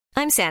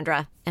I'm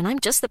Sandra, and I'm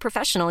just the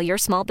professional your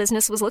small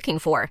business was looking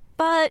for.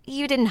 But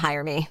you didn't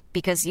hire me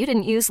because you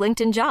didn't use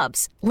LinkedIn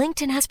Jobs.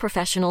 LinkedIn has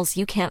professionals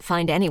you can't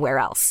find anywhere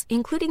else,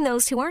 including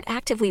those who aren't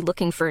actively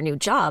looking for a new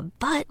job,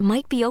 but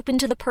might be open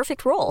to the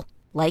perfect role,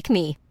 like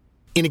me.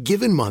 In a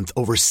given month,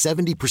 over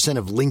 70%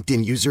 of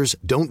LinkedIn users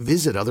don't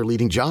visit other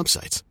leading job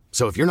sites.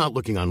 So if you're not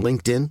looking on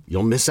LinkedIn,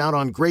 you'll miss out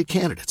on great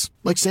candidates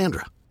like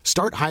Sandra.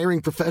 Start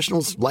hiring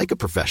professionals like a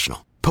professional.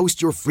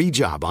 Post your free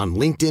job on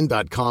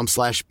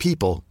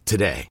linkedin.com/people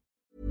today.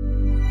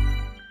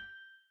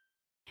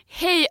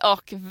 Hej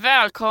och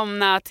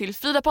välkomna till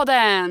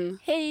Frida-podden!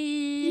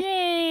 Hej!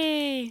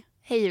 Yay!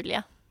 Hej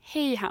Julia.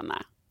 Hej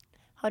Hanna.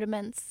 Har du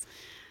mens?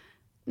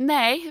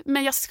 Nej,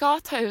 men jag ska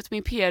ta ut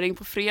min p-ring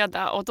på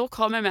fredag och då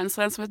kommer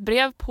mensen som ett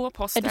brev på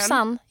posten. Är du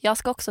sann? Jag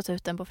ska också ta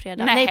ut den på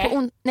fredag.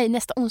 Nej. Nej,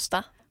 nästa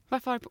onsdag.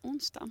 Varför var det på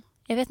onsdagen?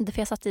 Jag vet inte, för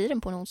jag satte i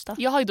den på en onsdag.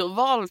 Jag har ju då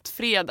valt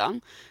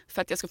fredagen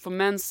för att jag ska få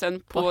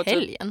mensen På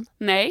helgen?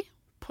 Nej,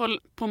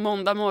 på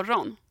måndag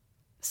morgon.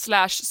 /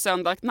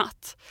 söndag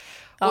natt.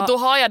 Ja. Och då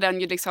har jag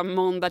den ju liksom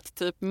måndag till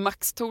typ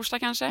max torsdag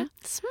kanske.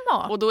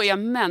 Smart. Och då är jag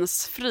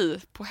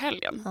mensfri på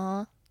helgen.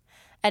 Ja.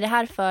 Är det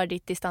här för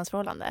ditt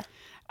distansförhållande?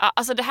 Ja,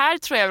 alltså det här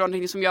tror jag är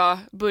någonting som jag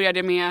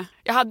började med.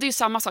 Jag hade ju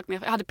samma sak, jag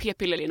hade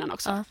p-piller innan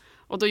också. Ja.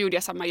 Och då gjorde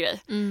jag samma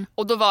grej.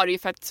 Och då var det ju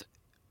för att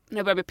när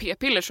jag började med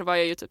p-piller så var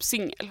jag ju typ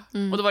singel.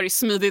 Och då var det ju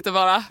smidigt att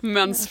vara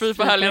mensfri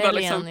på helgen.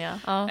 Liksom. Ja.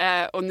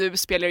 Ja. Och nu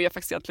spelar det ju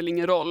faktiskt egentligen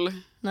ingen roll.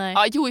 Nej.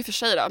 Ja, jo i och för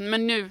sig då.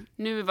 Men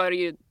nu var det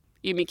ju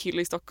i min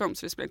kille i Stockholm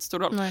så det spelar inte stor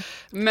roll. Nej.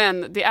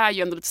 Men det är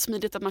ju ändå lite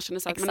smidigt att man känner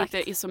sig att man Exakt.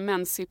 inte är så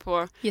mensig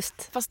på...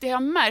 Just. Fast det jag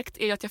har märkt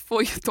är att jag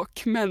får ju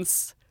dock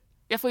mens...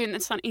 Jag får ju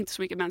nästan inte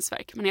så mycket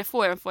mensvärk. Men när jag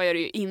får jag det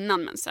ju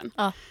innan mensen.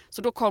 Ja.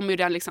 Så då kommer ju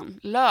den liksom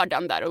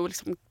lördagen där och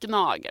liksom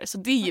gnager. Så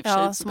det är ju i och för sig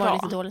Ja, inte så som var bra.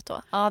 lite dåligt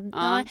då. Ja,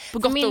 Ja, nej. på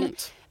gott och Min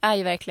ont. är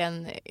ju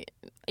verkligen...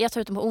 Jag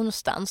tar ut den på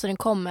onsdagen så den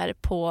kommer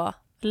på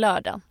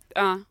lördag.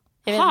 Ja.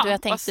 Jag vet inte hur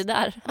jag tänkte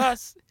där.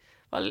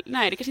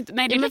 Nej, det kanske inte...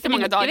 Nej, det är Ja, lite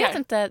många dagar. Jag vet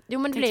inte. Jo,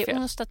 men det Tänkte blir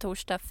fel. onsdag,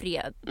 torsdag,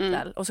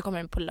 fredag och så kommer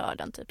den på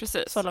lördagen typ.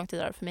 Precis. Så lång tid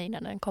har det för mig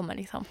när den kommer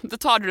liksom. Då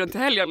tar du den till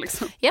helgen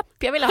liksom. Japp,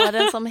 jag vill ha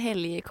den som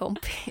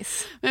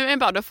helgkompis. Men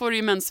bara, då får du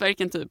ju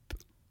mensvärken typ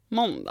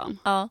måndagen.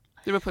 Ja,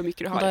 Det beror på hur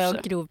mycket du har. då har i och jag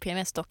för sig. grov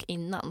PMS dock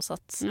innan så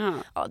att Ja.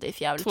 ja, det är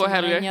för jävligt 2 hur man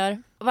helger.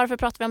 gör. Varför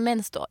pratar vi om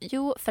mens då?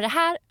 Jo, för det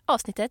här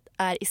avsnittet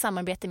är i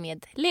samarbete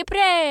med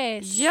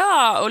Libresse.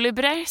 Ja, och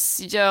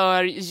Libresse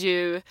gör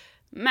ju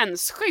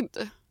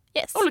mensskydd.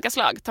 Yes. Olika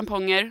slag.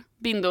 Tamponger,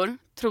 bindor,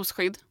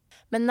 trosskydd.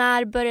 Men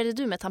när började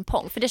du med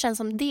tampong? För det känns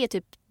som det är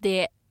typ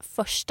det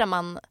första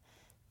man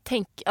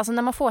tänker. Alltså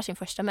när man får sin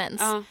första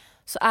mens Ja.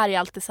 så är det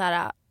alltid så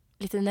här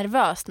lite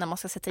nervöst när man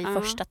ska sätta i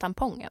första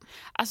tampongen.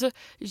 Alltså,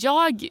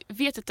 jag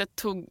vet att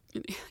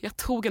jag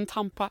tog en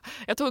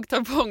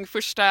tampong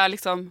första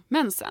liksom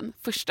mensen.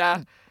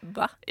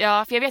 Va?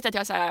 Ja, för jag vet att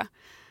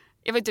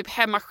jag var typ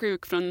hemma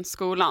sjuk från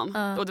skolan.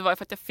 Och det var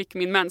för att jag fick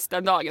min mens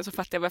den dagen så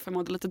fattade jag varför jag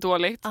mådde lite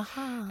dåligt. Aha.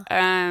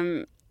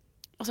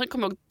 Och sen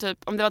kom jag ihåg typ,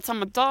 om det var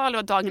samma dag eller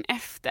var dagen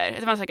efter.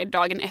 Det var säkert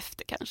dagen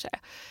efter kanske.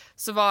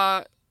 Så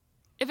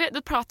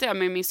då pratade jag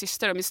med min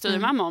syster och min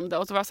styvmamma om det.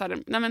 Och så var jag såhär,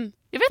 nej men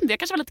jag vet inte, jag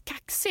kanske var lite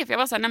kaxig. För jag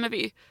var såhär, nej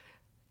men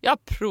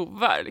jag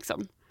provar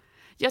liksom.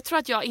 Jag tror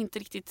att jag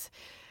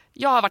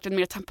har varit en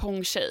mer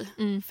tampongtjej.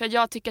 För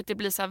jag tycker att det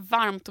blir så här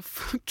varmt och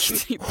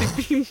fuktigt i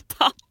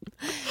bindan.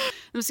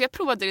 Så jag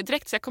provade det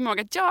direkt. Så jag kommer ihåg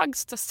att jag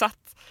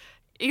satt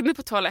inne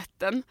på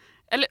toaletten.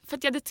 Eller för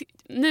att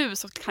nu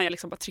så kan jag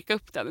liksom bara trycka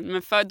upp den.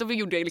 Men för då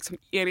gjorde jag liksom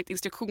enligt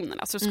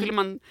instruktionerna. Så skulle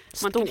man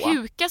kan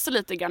huka sig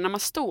lite grann när man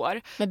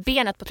står. Med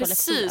benet på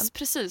toalettstolen.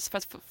 Precis. För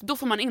att då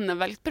får man in den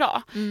väldigt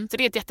bra. Så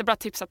det är ett jättebra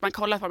tips att man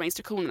kollar på de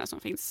instruktionerna som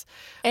finns.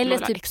 Eller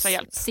typ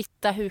typ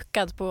sitta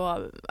hukad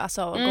på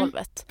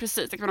golvet.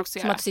 Precis, det kan man också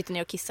Som göra. att du sitter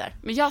ner och kissar.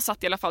 Men jag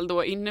satt i alla fall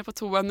då inne på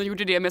toan och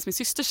gjorde det medan min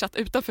syster satt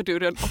utanför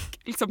dörren och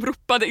liksom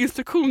ropade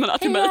instruktionerna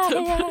till mig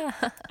typ.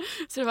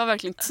 Så det var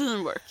verkligen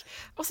teamwork.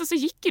 Och sen så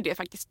gick ju det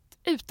faktiskt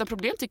utan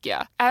problem tycker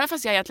jag. Även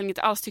fast jag egentligen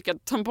inte alls tycker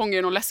att tamponger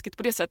är något läskigt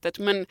på det sättet.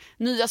 Men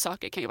nya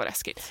saker kan ju vara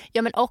läskigt.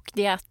 Ja, men och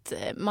det är att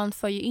man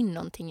får ju in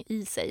någonting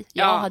i sig.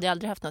 Jag hade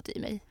aldrig haft något i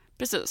mig.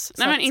 Precis.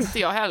 Nej, men inte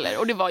jag heller.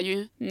 Och det var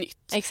ju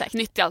nytt. Exakt.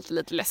 Nytt är alltid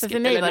lite läskigt. För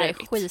mig eller var det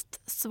nervigt.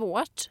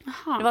 skitsvårt.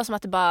 Aha. Det var som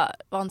att det bara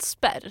var en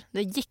spärr.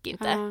 Det gick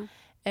inte.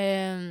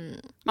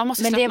 Man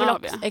måste Men det är väl slappna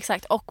av, också, ja.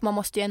 exakt, och man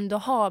måste ju ändå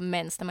ha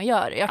mens när man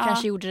gör det. Jag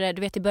kanske gjorde det,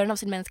 du vet i början av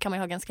sin mens kan man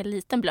ju ha ganska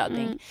liten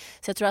blödning.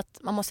 Så jag tror att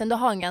man måste ändå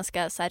ha en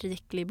ganska så här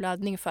riklig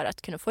blödning för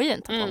att kunna få i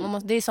en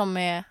tampong. Det är som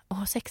med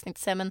sex inte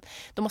säga, men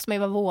då måste man ju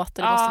vara våt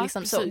och det måste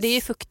liksom, så det är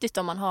ju fuktigt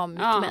om man har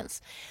mycket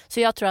mens. Så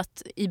jag tror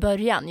att i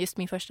början, just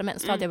min första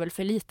mens, då hade jag väl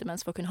för lite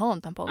mens för att kunna ha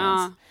en tampong.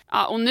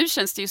 Ja, och nu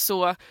känns det ju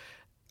så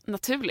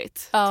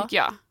naturligt tycker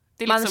jag.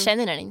 Det är Man liksom,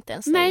 känner den inte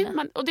ens. nej,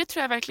 och det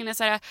tror jag verkligen är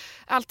så här,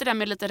 allt det där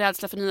med lite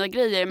rädsla för nya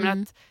grejer,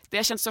 men att det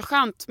har känts så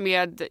skönt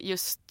med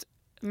just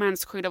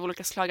mensskydd av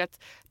olika slag, att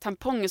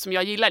tamponger som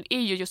jag gillar är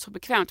ju just så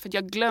bekvämt för att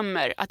jag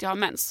glömmer att jag har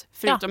mens,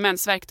 förutom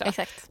mensvärk då.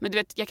 Exakt. Men du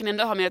vet, jag kan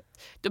ändå ha med,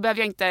 då behöver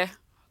jag inte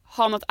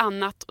ha något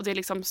annat och det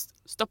liksom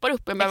stoppar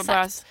upp, jag behöver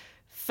bara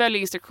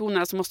följer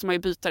instruktionerna så måste man ju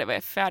byta det varje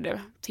 4:e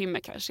timme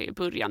kanske i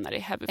början när det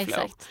är heavy flow.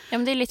 Exakt. Ja,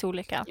 men det är lite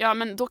olika. Ja,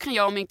 men då kan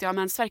jag om inte jag har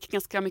mensvärk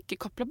ganska mycket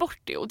koppla bort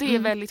det. Och det är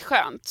väldigt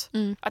skönt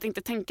att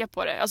inte tänka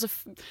på det. Alltså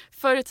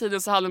förr i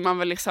tiden så hade man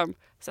väl liksom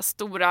så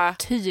stora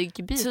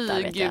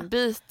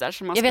tygbitar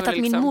som man jag vet att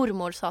liksom... min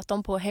mormor sa att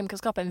de på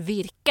hemkunskapen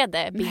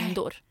virkade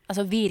bindor.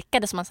 Alltså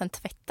virkade som man sen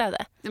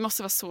tvättade. Det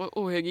måste vara så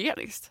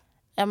ohygieniskt.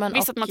 Ja, men,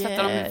 visst att man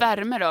tvättar dem i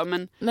värme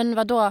då, men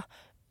vadå?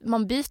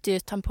 Man byter ju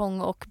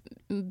tampong och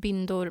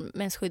bindor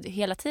mensskydd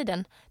hela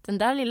tiden. Den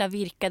där lilla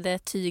virkade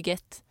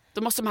tyget.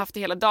 Då måste man haft det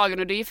hela dagen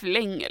och det är för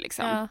länge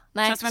liksom. Ja,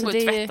 nej, känns som att man går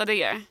och tvättar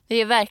det. Det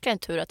är verkligen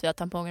tur att vi har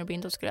tamponger och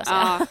bindor skulle jag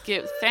säga. Ja,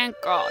 gud, thank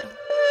God.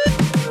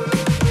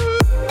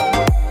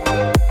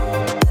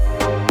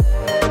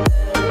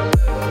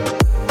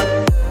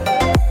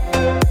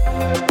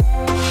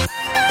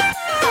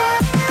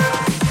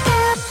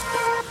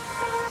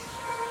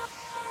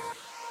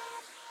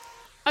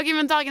 Okej,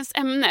 men dagens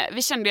ämne.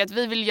 Vi kände ju att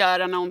vi vill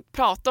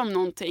prata om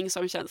någonting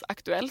som känns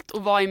aktuellt.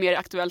 Och vad är mer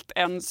aktuellt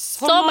än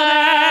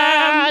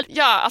sommaren?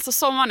 Ja, alltså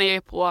sommaren är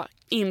ju på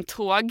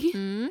intåg.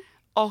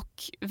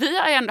 Och vi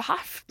har ju ändå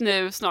haft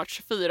nu snart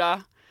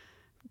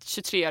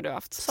 23 har du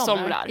haft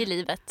somrar i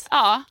livet.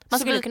 Ja, man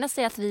skulle kunna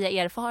säga att vi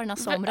är erfarna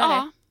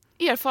somrare.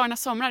 Ja, erfarna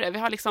somrare. Vi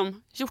har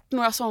liksom gjort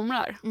några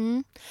somrar.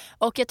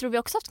 Och jag tror vi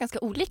också haft ganska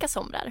olika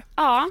somrar.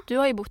 Ja. Du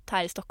har ju bott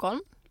här i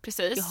Stockholm.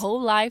 Precis. Your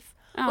whole life.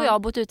 Ja. Och jag har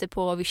bott ute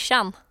på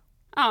Vischan.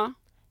 Ja.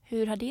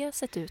 Hur har det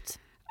sett ut?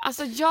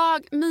 Alltså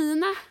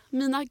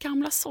mina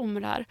gamla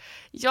somrar.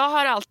 Jag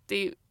har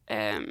alltid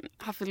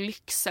haft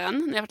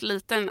lyxen när jag varit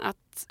liten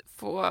att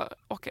få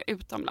åka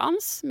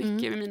utomlands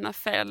mycket med mina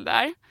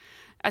föräldrar.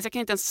 Alltså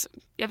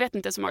jag vet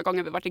inte så många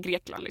gånger vi varit i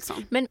Grekland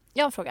liksom. Men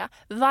jag har en fråga.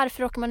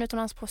 Varför åker man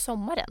utomlands på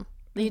sommaren?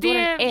 Det är ju då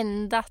den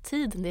enda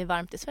tiden det är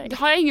varmt i Sverige. Det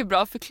har jag ingen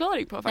bra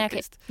förklaring på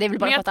faktiskt. Nej, det är väl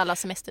bara för att alla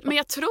semester. Men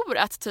jag tror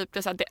att typ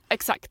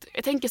exakt.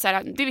 Jag tänker så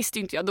här, det visste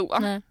ju inte jag då.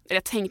 Nej. Eller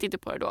jag tänkte inte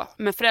på det då.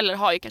 Men föräldrar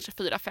har ju kanske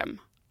 4-5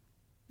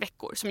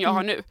 veckor som jag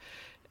har nu.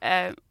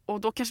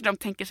 Och då kanske de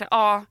tänker sig,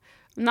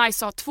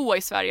 nice att ha 2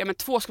 i Sverige, men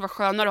 2 ska vara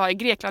skönare att ha i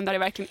Grekland där det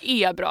verkligen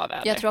är bra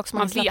väder. Jag tror också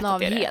man slappnar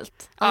av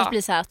helt. Annars blir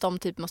det så här att de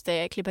typ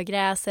måste klippa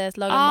gräset,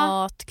 laga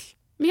mat.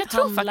 Men jag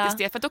tror faktiskt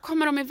det, för då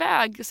kommer de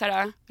iväg så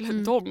här,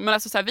 men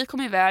alltså så här, vi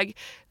kommer iväg,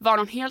 var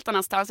någon helt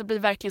annanstans, det blir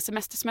verkligen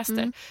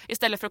semester.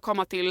 Istället för att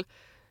komma till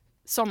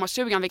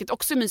sommarstugan, vilket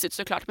också är mysigt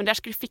såklart, men där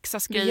ska det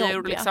fixas grejer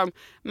och liksom,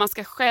 man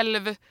ska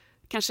själv,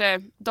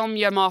 kanske de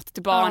gör mat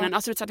till barnen,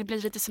 alltså så att det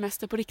blir lite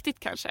semester på riktigt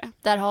kanske.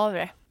 Där har vi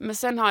det. Men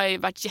sen har jag ju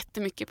varit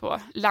jättemycket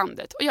på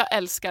landet och jag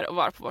älskar att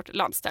vara på vårt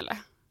landställe.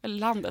 Eller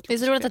landet. Det är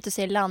så roligt att du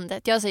säger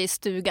landet, jag säger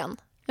stugan.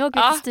 Men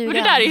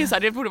det där är ju så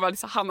här, det borde vara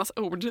liksom Hannas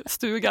ord,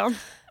 stugan.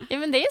 Ja,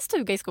 men det är en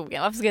stuga i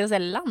skogen, varför ska jag säga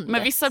landet?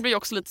 Men vissa blir ju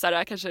också lite så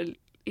här, kanske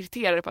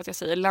irriterade på att jag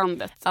säger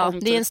landet. Ja, om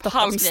det är en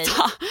Stockholmsgrej.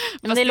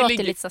 Men det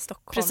låter lite så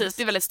Stockholms. Precis,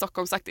 det är väldigt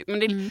Stockholmsaktigt.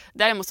 Men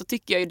däremot så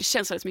tycker jag ju det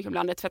känns väldigt mycket om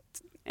landet, för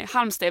att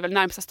Halmstad är väl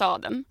närmsta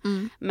staden.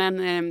 Men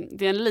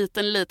det är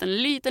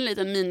en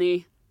liten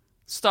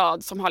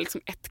ministad som har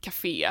liksom ett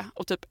café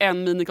och typ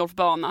en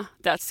minigolfbana.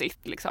 That's it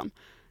liksom.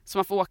 Så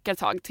man får åka ett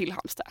tag till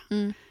Halmstad.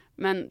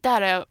 Men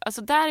där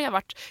har jag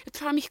varit, jag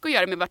tror det har mycket att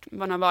göra med vart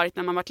man har varit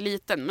när man varit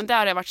liten. Men där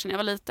har jag varit sedan jag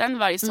var liten,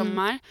 varje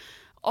sommar.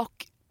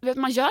 Och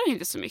man gör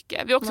inte så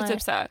mycket. Vi också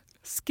typ så här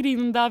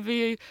skrinda,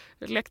 vi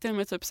lekte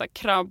med typ så här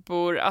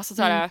krabbor, alltså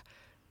så här,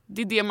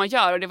 det är det man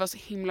gör och det var så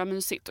himla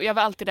mysigt. Och jag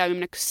var alltid där med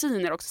mina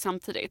kusiner också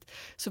samtidigt.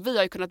 Så vi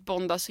har ju kunnat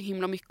bonda så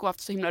himla mycket och haft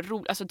så himla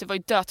roligt. Alltså det var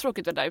ju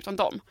dötråkigt att vara där utan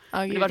dem.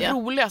 Men det var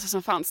roligaste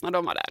som fanns när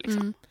de var där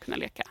liksom, kunna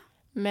leka.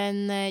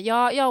 Men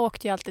jag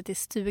åkte ju alltid till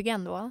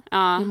stugan då.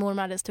 Min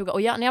mormor hade en stuga.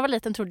 Och när jag var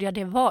liten trodde jag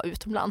det var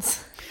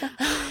utomlands.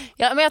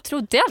 Men jag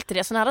trodde alltid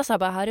det. Så när alla sa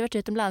bara, har du varit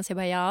utomlands? Jag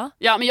bara, ja.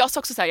 Ja, men jag sa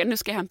också så här, nu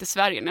ska jag hem till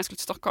Sverige när jag skulle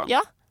till Stockholm.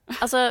 Ja,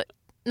 alltså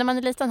när man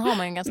är liten har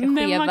man ju en ganska skev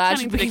världsbild. Man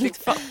kan inte riktigt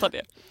fatta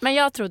det. Men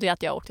jag trodde ju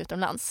att jag åkte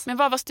utomlands. Men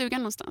var var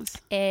stugan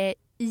någonstans?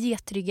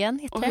 Getryggen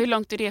heter det. Och hur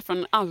långt är det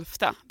från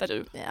Alfta där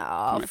du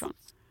kommer ifrån?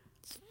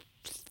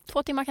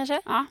 2 timmar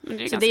kanske. Ja, men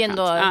det är så det är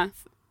ändå...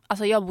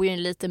 Alltså jag bor ju i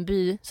en liten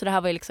by, så det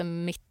här var ju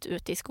liksom mitt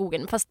ute i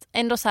skogen. Fast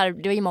ändå så här,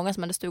 det var ju många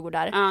som hade stugor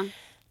där.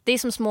 Det är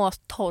som små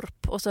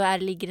torp och så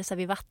ligger det så här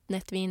vid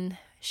vattnet vid en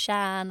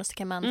kärn och så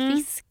kan man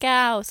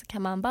fiska och så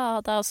kan man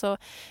bada och så.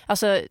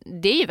 Alltså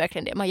det är ju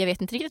verkligen det. Jag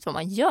vet inte riktigt vad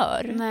man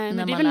gör. Nej,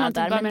 när det är väl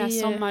någonting bara med det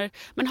här sommar.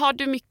 Men har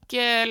du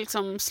mycket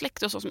liksom,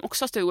 släkt och så som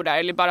också har stugor där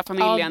eller bara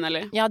familjen?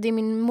 Eller? Ja, det är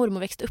min mormor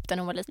växte upp där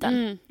när hon var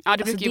liten. Ja,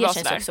 det brukar ju vara så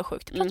där. Det känns också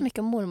sjukt. Jag pratar mycket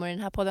om mormor i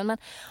den här podden, men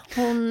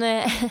hon...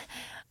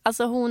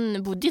 Alltså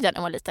hon bodde ju där när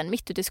hon var liten,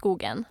 mitt ute i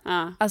skogen.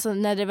 Alltså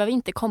när det var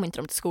vinter kom inte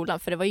de till skolan,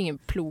 för det var ju ingen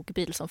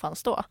plogbil som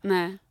fanns då.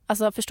 Nej.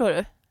 Alltså förstår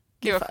du?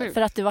 Det var sjukt.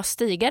 För att det var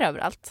stigar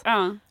överallt.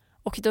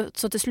 Och då,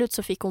 så till slut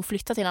så fick hon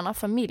flytta till en annan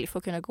familj för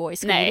att kunna gå i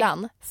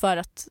skolan. För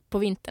att på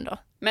vintern då.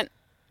 Men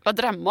vad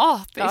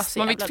dramatiskt.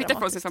 Man vill inte flytta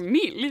från sin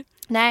familj.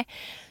 Nej.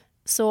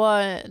 Så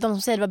de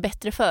som säger det var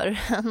bättre förr,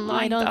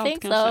 I don't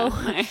think so.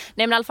 Nej,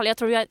 men i alla fall, jag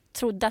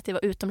trodde att det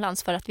var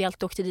utomlands för att vi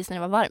alltid åkte dit när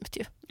det var varmt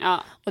ju.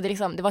 Ja. Och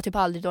det var typ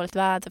aldrig dåligt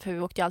väder, för vi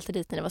åkte ju alltid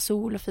dit när det var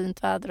sol och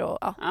fint väder. Och,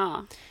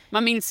 ja.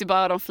 Man minns ju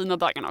bara de fina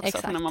dagarna också.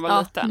 Exakt. När man var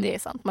liten. Ja, det är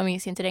sant. Man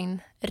minns ju inte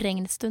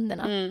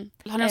regnstunderna.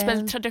 Har ni en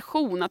speciell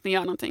tradition att ni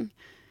gör någonting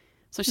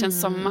som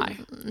känns sommar?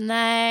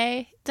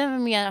 Nej, det var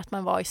mer att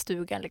man var i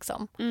stugan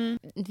liksom.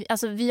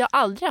 Alltså, vi har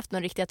aldrig haft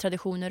några riktiga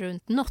traditioner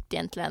runt något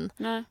egentligen.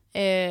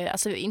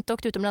 Alltså, inte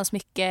åkt utomlands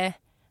mycket.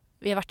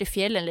 Vi har varit i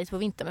fjällen lite på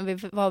vintern, men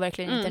vi var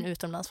verkligen inte en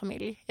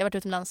utomlandsfamilj. Jag har varit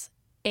utomlands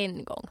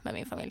en gång med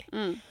min familj.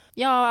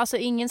 Ja, alltså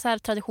ingen så här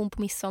tradition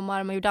på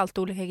midsommar. Man gjorde alltid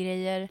olika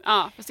grejer.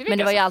 Ja, men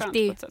det var ju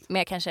alltid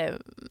med kanske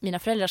mina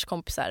föräldrars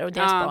kompisar och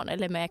deras barn.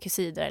 Eller med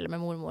kusiner eller med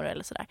mormor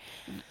eller sådär.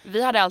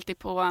 Vi hade alltid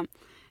på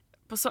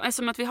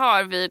som att vi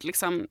har vid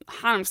liksom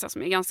Halmstad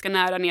som är ganska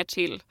nära ner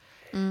till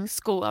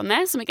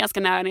Skåne, som är ganska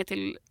nära ner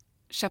till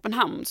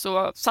Köpenhamn,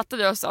 så satte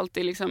vi oss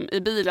alltid liksom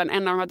i bilen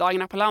en av de här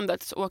dagarna på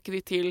landet, så åker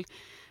vi till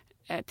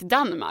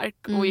Danmark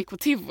och gick på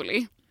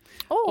Tivoli.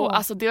 Och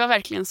alltså det var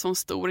verkligen en sån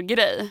stor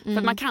grej. För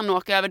att man kan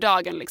åka över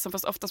dagen liksom,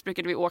 fast oftast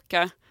brukade vi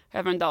åka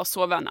över en dag och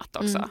sova en natt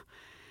också.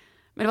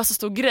 Men det var så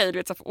stor grej, du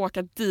vet, så att få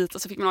åka dit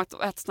och så fick man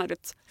äta sån här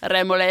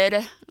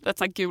remoulade, ett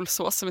sån här gul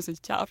sås som är så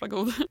jävla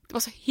god. Det var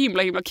så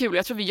himla kul.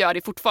 Jag tror vi gör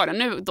det fortfarande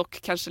nu,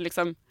 dock kanske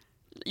liksom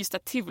just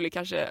att Tivoli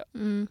kanske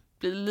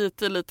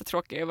blir lite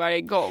tråkigare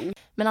varje gång.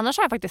 Men annars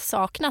har jag faktiskt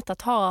saknat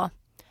att ha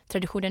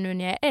traditioner nu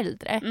när jag är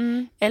äldre.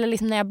 Eller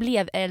liksom när jag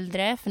blev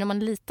äldre, för när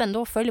man är liten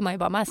då följer man ju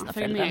bara med sina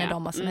föräldrar när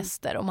de har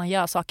semester och man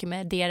gör saker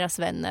med deras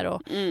vänner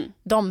och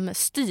de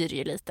styr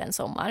ju lite en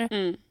sommar.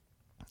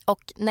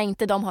 Och när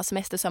inte de har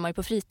semester så är man ju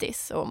på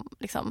fritids och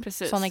liksom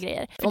sådana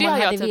grejer. För och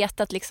man hade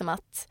vetat liksom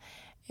att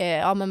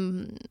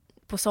men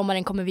på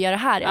sommaren kommer vi göra det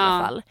här i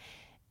alla fall.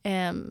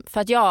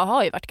 För att jag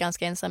har ju varit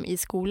ganska ensam i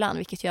skolan,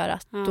 vilket gör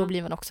att då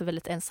blir man också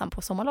väldigt ensam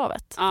på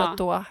sommarlovet. För att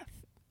då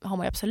har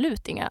man ju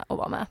absolut inga att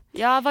vara med.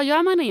 Ja, vad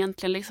gör man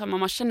egentligen liksom, om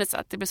man känner sig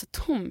att det blir så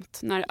tomt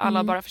när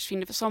alla bara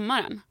försvinner för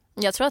sommaren?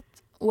 Jag tror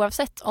att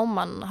oavsett om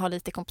man har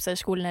lite kompisar i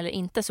skolan eller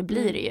inte så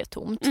blir det ju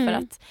tomt. För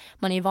att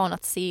man är van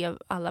att se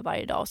alla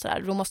varje dag och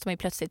sådär. Då måste man ju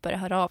plötsligt börja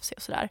höra av sig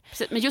och sådär.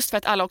 Precis, men just för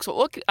att alla också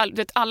åker,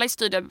 alla är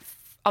styrda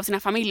av sina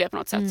familjer på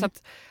något sätt. Så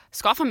att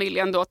ska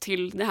familjen då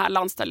till det här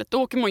landstället,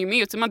 då åker man ju med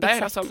ut. Så man där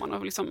hela sommaren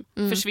och liksom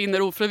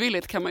försvinner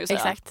ofrivilligt, kan man ju säga.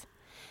 Exakt.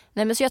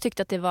 Nej, men så jag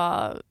tyckte att det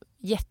var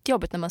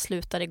jättejobbigt när man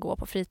slutade gå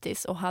på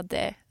fritids och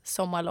hade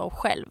sommarlov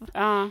själv.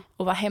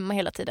 Och var hemma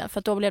hela tiden.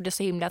 För då blev det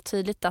så himla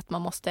tydligt att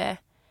man måste...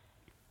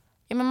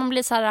 Ja, men man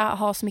blir så här,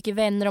 ha så mycket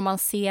vänner och man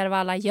ser vad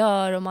alla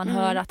gör och man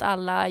hör att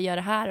alla gör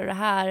det här och det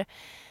här.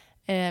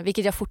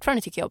 Vilket jag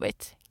fortfarande tycker är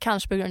jobbigt.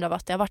 Kanske på grund av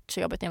att det har varit så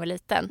jobbigt när jag var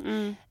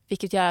liten.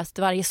 Vilket gör att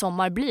varje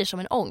sommar blir som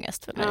en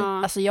ångest för mig.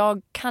 Alltså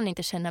jag kan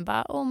inte känna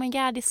bara, oh my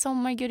god, det är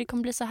sommar, gud, det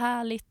kommer bli så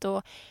härligt.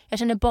 Och jag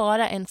känner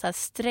bara en så här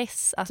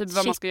stress. Att, typ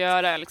vad man ska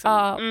göra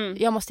liksom.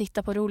 Jag måste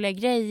hitta på roliga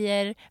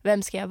grejer.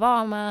 Vem ska jag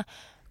vara med?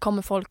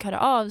 Kommer folk höra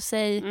av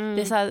sig?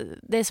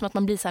 Det är som att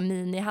man blir så här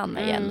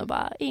mini-Hanna igen och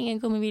bara,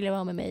 ingen kommer vilja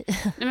vara med mig.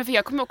 Nej, men för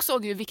jag kommer också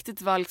ihåg hur viktigt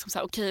det var liksom så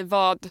här, okej,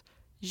 vad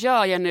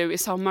gör jag nu i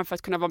sommar för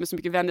att kunna vara med så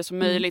mycket vänner som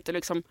möjligt och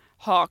liksom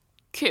ha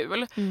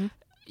kul.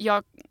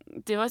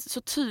 Det var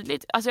så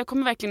tydligt. Alltså jag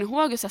kommer verkligen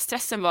ihåg hur så här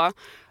stressen var.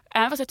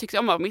 Även fast jag tyckte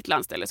om att vara på mitt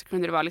landställe så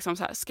kunde det vara liksom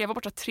så här, ska jag vara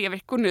borta 3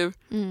 veckor nu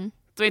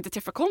då jag inte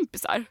träffar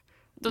kompisar?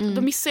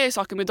 Då missar jag ju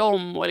saker med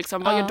dem och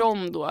liksom, vad gör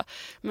de då?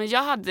 Men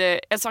jag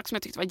hade en sak som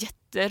jag tyckte var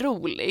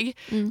jätterolig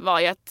var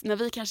ju att när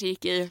vi kanske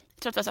gick i,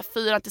 jag tror att det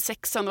var 4 till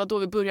 6, det var då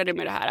vi började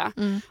med det här.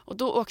 Och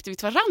då åkte vi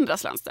till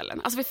varandras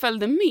landställen. Alltså vi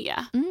följde med.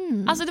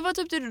 Alltså det var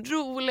typ det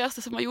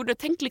roligaste som man gjorde.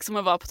 Tänk liksom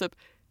att vara på typ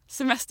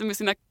semester med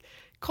sina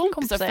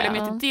kompisar och följa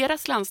med till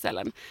deras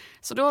landställen.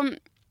 Så då,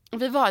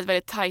 vi var ett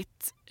väldigt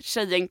tajt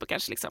tjejgäng på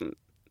kanske liksom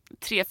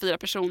 3-4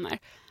 personer.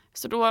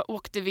 Så då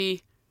åkte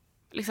vi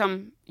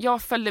liksom,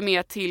 jag följde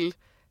med till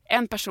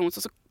en person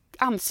så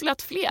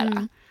anslöt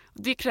flera.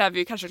 Det kräver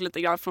ju kanske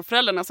lite grann från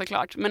föräldrarna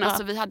såklart. Men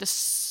alltså vi hade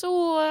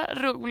så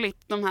roligt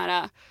de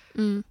här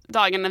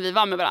dagarna vi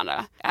var med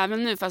varandra.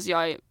 Även nu fast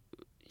jag är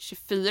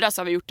 24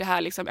 så har vi gjort det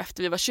här liksom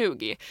efter vi var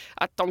 20.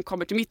 Att de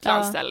kommer till mitt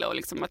landställe och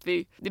liksom att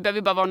det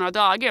behöver bara vara några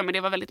dagar. Men det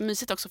var väldigt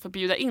mysigt också för att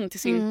bjuda in till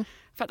sin...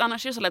 För att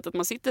annars är det så lätt att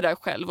man sitter där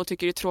själv och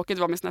tycker det är tråkigt att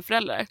vara med sina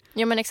föräldrar.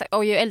 Ja men exakt,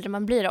 och ju äldre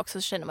man blir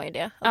också så känner man ju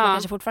det. Att man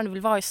kanske fortfarande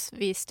vill vara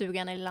vid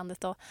stugan i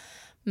landet då.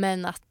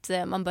 Men att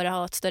man börjar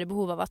ha ett större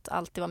behov av att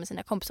alltid vara med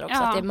sina kompisar också.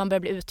 Att man börjar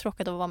bli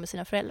uttråkad av att vara med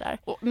sina föräldrar.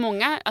 Och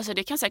många, alltså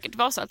det kan säkert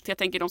vara så att jag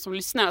tänker de som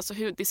lyssnar, alltså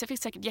det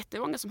finns säkert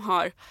jättemånga som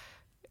har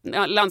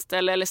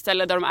landställe eller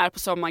ställe där de är på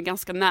sommaren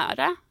ganska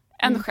nära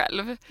en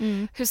själv.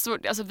 Hur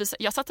stort, alltså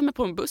jag satte mig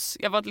på en buss,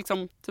 jag var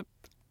liksom typ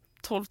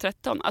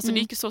 12-13. Alltså det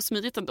gick ju så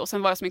smidigt ändå.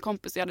 Sen var jag som min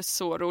kompis och jag hade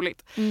så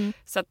roligt.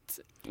 Så att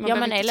man Ja,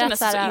 behöver men inte känna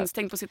sig eller så så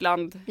instängd på sitt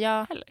land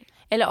Ja. heller.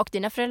 Eller och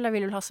dina föräldrar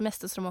vill väl ha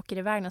semester så de åker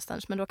iväg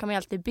någonstans. Men då kan man ju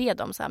alltid be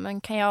dem så här,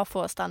 men kan jag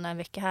få stanna en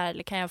vecka här?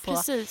 Eller kan jag få...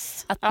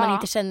 Precis. Att man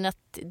inte känner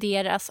att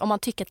deras... Om man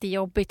tycker att det är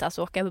jobbigt att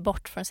åka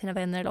bort från sina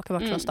vänner eller åka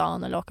bort från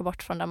stan eller åka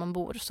bort från där man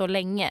bor så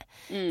länge.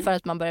 För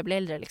att man börjar bli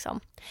äldre liksom.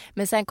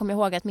 Men sen kom jag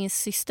ihåg att min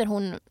syster,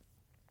 hon...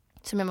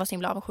 Som jag var så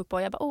himla avundsjuk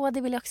på. Jag bara,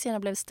 det vill jag också gärna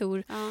blev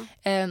stor.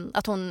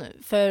 Att hon,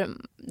 för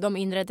de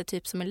inredde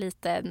typ som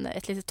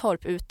ett litet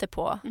torp ute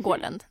på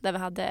gården. Där vi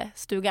hade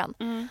stugan.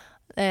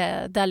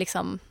 Där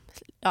liksom,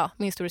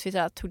 min stora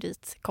syster tog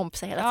dit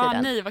kompisar hela tiden.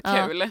 Ja, nej vad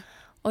kul.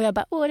 Och jag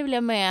bara, det vill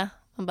jag med.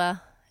 Man bara,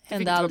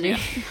 hände aldrig.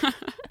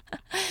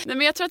 Nej,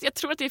 men jag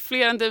tror att det är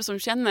fler än du som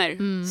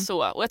känner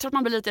så. Och jag tror att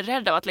man blir lite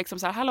rädd av att liksom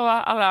så här, hallå,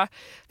 alla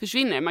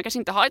försvinner. Man kanske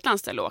inte har ett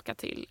landställe att åka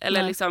till.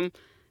 Eller liksom...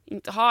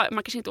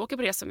 man kanske inte åker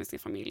på resa med sin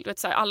familj. Du vet,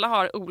 så här, alla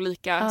har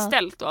olika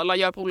ställt och alla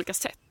gör på olika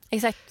sätt.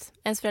 Exakt.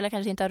 Ens föräldrar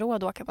kanske inte har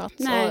råd att åka på något.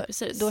 Nej,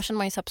 precis. Då känner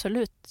man ju sig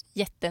absolut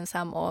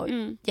jätteensam och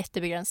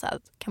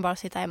jättebegränsad. Kan bara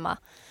sitta hemma.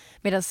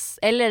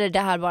 Eller det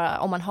här bara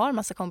om man har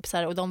massa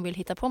kompisar och de vill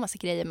hitta på massa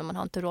grejer men man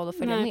har inte råd att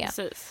följa med.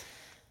 Precis.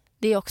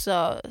 Det är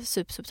också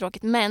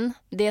supertråkigt. Men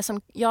det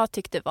som jag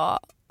tyckte var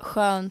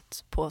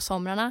skönt på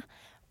somrarna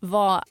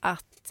var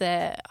att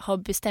ha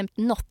bestämt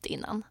något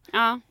innan.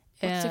 Ja.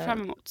 Att se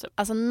fram emot.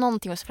 Alltså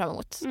någonting att se fram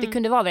emot. Det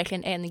kunde vara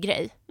verkligen en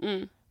grej.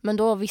 Men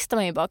då visste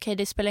man ju bara, okej,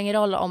 det spelar ingen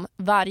roll om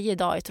varje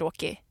dag är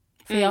tråkig.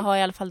 För jag har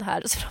i alla fall det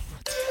här att se fram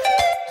emot.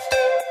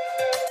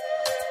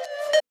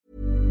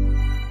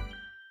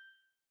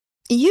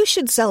 You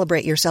should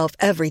celebrate yourself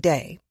every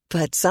day.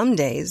 But some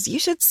days you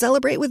should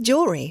celebrate with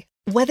jewelry.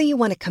 Whether you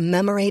want to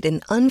commemorate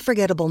an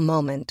unforgettable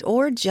moment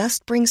or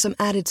just bring some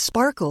added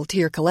sparkle to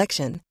your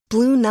collection,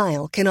 Blue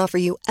Nile can offer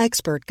you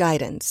expert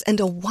guidance and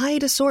a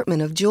wide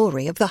assortment of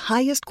jewelry of the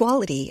highest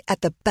quality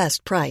at the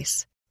best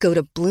price. Go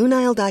to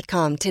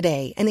BlueNile.com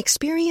today and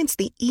experience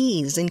the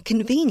ease and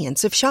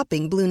convenience of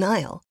shopping Blue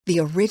Nile, the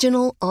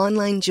original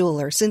online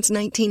jeweler since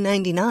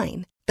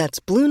 1999. That's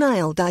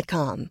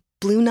BlueNile.com.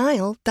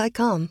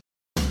 BlueNile.com.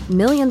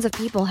 Millions of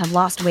people have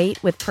lost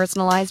weight with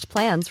personalized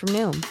plans from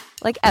Noom.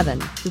 Like Evan,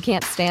 who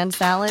can't stand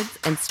salads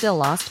and still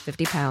lost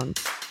 50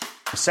 pounds.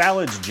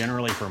 Salads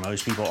generally for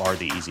most people are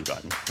the easy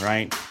button,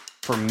 right?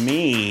 For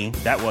me,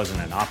 that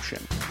wasn't an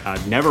option. I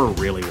never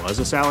really was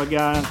a salad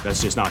guy.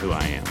 That's just not who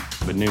I am.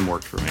 But Noom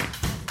worked for me.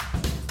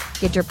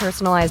 Get your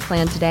personalized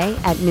plan today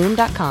at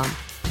Noom.com.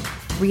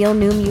 Real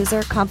Noom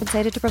user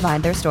compensated to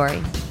provide their story.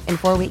 In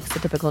 4 weeks, the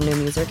typical Noom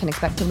user can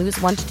expect to lose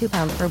 1 to 2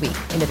 pounds per week.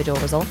 Individual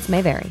results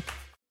may vary.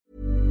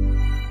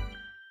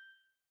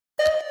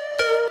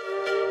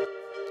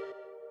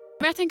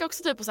 Men jag tänker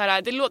också typ på så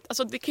här,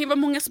 det kan ju vara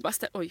många som bara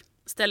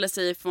ställer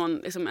sig från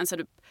liksom en så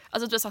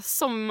här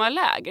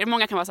sommarläger.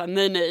 Många kan vara så här,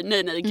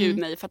 nej, gud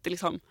nej, för att det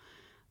liksom,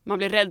 man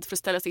blir rädd för att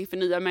ställa sig inför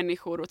nya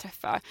människor och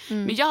träffa.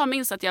 Men jag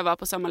minns att jag var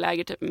på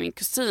sommarläger typ med min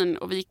kusin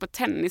och vi gick på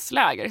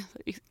tennisläger.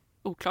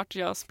 Oklart,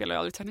 jag spelar ju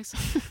aldrig tennis.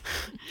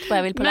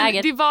 Jag vill på men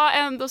läger. Det var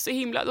ändå så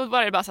himla, då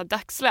var det bara så här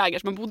dagsläger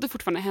så man bodde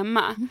fortfarande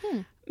hemma.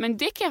 Men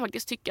det kan jag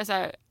faktiskt tycka så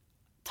här,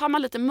 tar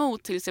man lite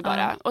mod till sig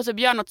bara och så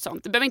gör något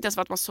sånt. Det behöver inte ens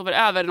vara att man sover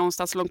över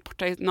någonstans långt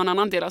borta i någon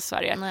annan del av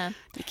Sverige. Nej.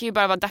 Det kan ju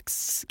bara vara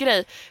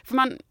dagsgrej.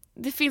 För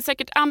det finns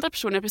säkert andra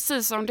personer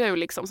precis som du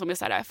liksom, som är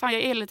så här, fan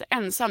jag är lite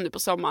ensam nu på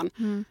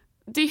sommaren.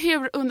 Det är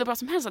hur underbart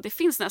som helst att det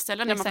finns några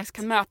ställen där man faktiskt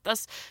kan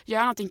mötas,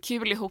 göra någonting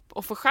kul ihop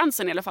och få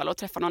chansen i alla fall att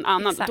träffa någon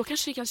annan. Då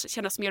kanske det kan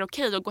kännas mer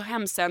okej att gå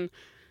hem sen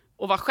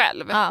och vara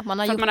själv. Ja, man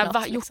har för gjort, att man har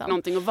något, gjort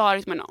någonting och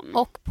varit med någon.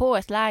 Och på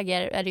ett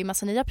läger är det ju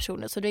massa nya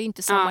personer så det är ju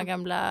inte samma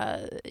gamla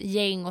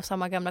gäng och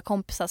samma gamla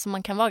kompisar som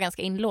man kan vara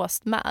ganska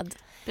inlåst med.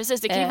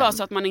 Precis, det kan ju vara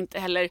så att man inte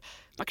heller,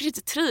 man kanske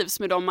inte trivs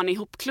med dem man är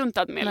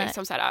ihopkluntad med.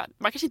 Liksom så här,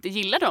 man kanske inte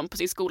gillar dem på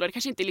sin skola. Det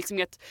kanske inte liksom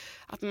är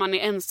att man är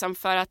ensam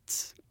för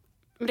att,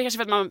 men det är kanske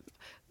för att man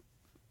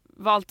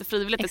valt det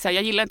frivilligt. Att säga,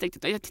 jag gillar inte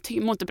riktigt,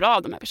 jag mår inte bra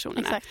av de här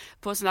personerna. Exakt.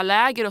 På sådana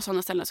läger och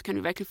sådana ställen så kan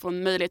du verkligen få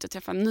en möjlighet att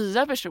träffa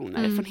nya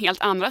personer från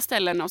helt andra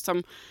ställen och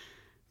som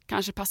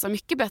kanske passar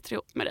mycket bättre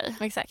ihop med dig.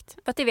 Exakt.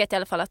 För att det vet jag i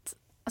alla fall att,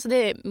 alltså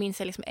det minns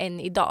jag liksom än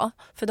idag.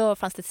 För då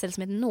fanns det ett ställe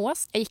som heter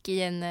Nås. Jag gick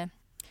i en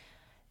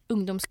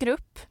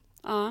ungdomsgrupp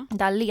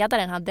där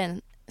ledaren hade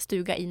en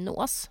stuga i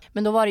Nås.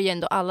 Men då var det ju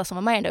ändå alla som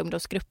var med i den där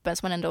ungdomsgruppen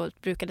som man ändå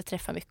brukade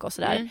träffa mycket och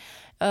sådär.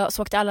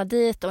 Så åkte alla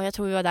dit och jag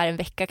tror vi var där en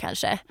vecka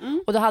kanske.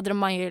 Och då hade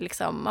man ju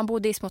liksom, man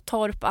bodde i små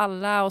torp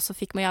alla och så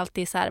fick man ju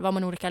alltid så här, var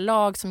man olika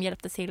lag som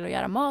hjälpte till att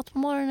göra mat på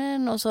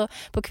morgonen och så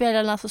på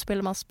kvällarna så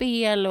spelade man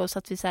spel och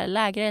satt vid så här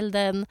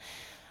lägerelden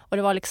och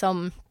det var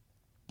liksom,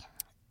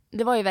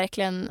 det var ju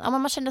verkligen, ja,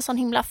 man kände sån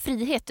himla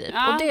frihet typ.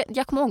 Och det,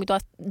 jag kommer ihåg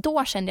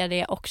då kände jag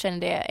det och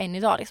kände det än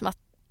idag liksom, att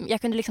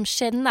jag kunde liksom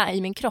känna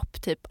i min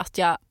kropp typ att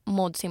jag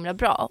mådde så himla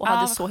bra och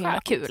hade så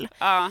himla kul.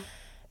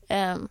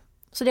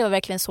 Så det var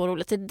verkligen så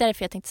roligt. Det är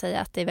därför jag tänkte säga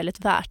att det är väldigt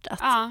värt att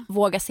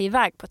våga sig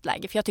iväg på ett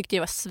läger. För jag tyckte det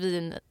var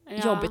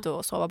svinjobbigt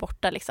att sova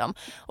borta liksom.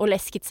 Och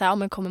läskigt så här,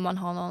 men kommer man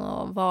ha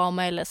någon att vara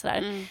med eller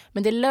sådär.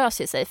 Men det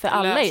löser sig för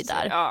alla är ju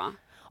där.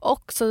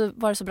 Och så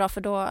var det så bra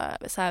för då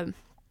så här,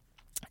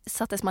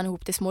 sattes man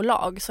ihop till små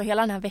lag. Så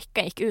hela den här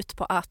veckan gick ut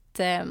på att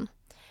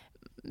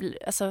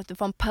alltså det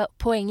var en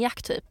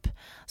poängjakt typ.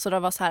 Så det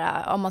var så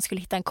här, om man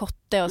skulle hitta en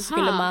kotte och så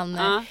skulle man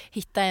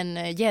hitta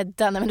en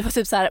gädda. Men det var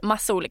typ så här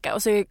massa olika.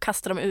 Och så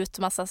kastade de ut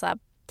massa så här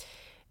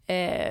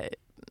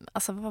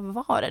alltså vad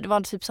var det? Det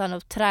var typ så här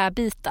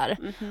träbitar.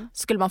 Så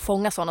skulle man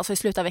fånga sådana. Så i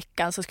slutet av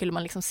veckan så skulle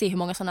man liksom se hur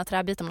många sådana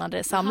träbitar man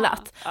hade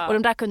samlat. Och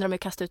de där kunde de ju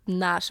kasta ut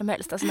när som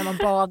helst. Alltså när man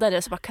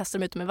badade så bara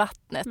kastade de ut dem i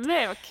vattnet.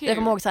 Nej, vad kul. Jag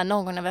kommer ihåg så här,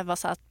 någon gång när vi var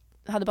så här,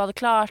 hade badat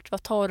klart, var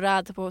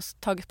torra,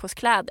 tagit på oss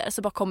kläder.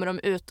 Så bara kommer de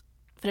ut.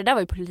 För det där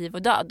var ju på liv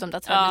och död, de där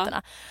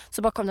träbitarna.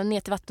 Så bara kom de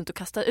ner till vattnet och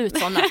kastade ut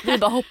sådana. Vi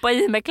bara hoppade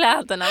i med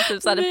kläderna.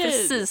 Typ så hade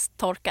precis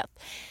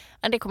torkat.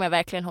 Men det kommer jag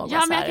verkligen ihåg.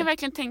 Ja, men jag kan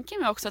verkligen tänka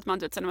mig också att man,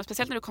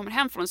 speciellt när du kommer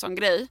hem från en sån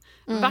grej,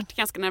 varit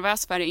ganska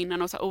nervös för det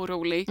innan och så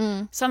orolig.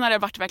 Sen har det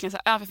varit verkligen så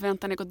här, över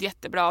förväntan, det gått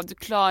jättebra, du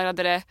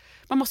klarade det.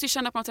 Man måste ju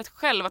känna på något sätt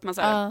själv att man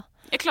så här,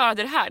 jag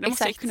klarade det här, då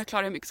måste jag kunna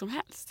klara hur mycket som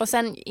helst. Och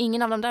sen,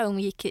 ingen av dem där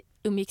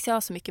umgicks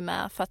jag så mycket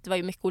med, för att det var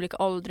ju mycket olika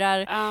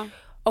åldrar.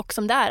 Och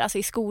som där, alltså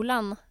i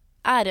skolan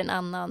är en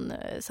annan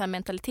så här,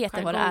 mentalitet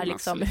än vad det är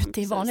liksom,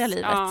 ute i vanliga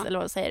livet. Eller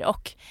vad jag säger.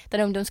 Och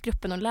den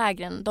ungdomsgruppen och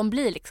lägren, de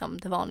blir liksom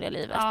det vanliga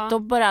livet. Då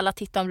börjar alla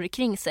titta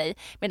omkring sig.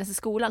 Medan i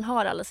skolan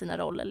har alla sina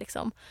roller.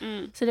 Liksom.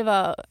 Så det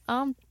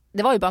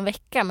var ju bara en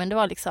vecka, men det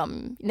var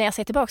liksom, när jag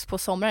ser tillbaka på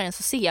sommaren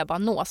så ser jag bara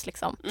nås.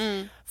 Liksom.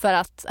 För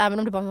att även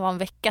om det bara var en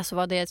vecka så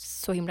var det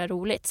så himla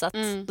roligt. Så att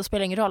då spelar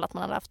det ingen roll att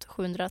man hade haft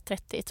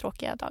 730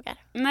 tråkiga dagar.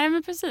 Nej,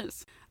 men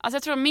precis. Alltså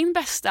jag tror att min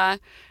bästa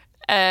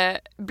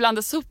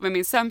blandas upp med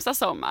min sämsta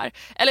sommar.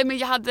 Eller men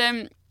jag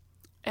hade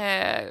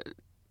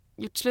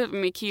gjort slut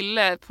med min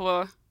kille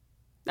på,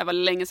 det var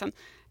länge sedan,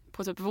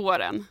 på typ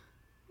våren.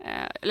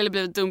 Eller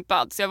blev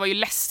dumpad, så jag var ju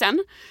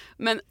ledsen.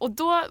 Och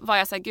då var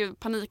jag så här, gud,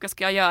 panik, vad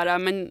ska jag göra?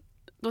 Men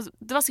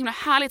det var så himla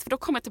härligt, för då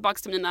kom jag tillbaka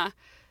till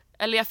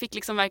jag fick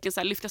liksom verkligen så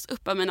här lyftas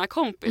upp av mina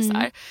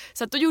kompisar.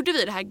 Så att då gjorde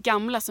vi det här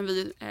gamla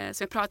som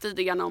jag pratade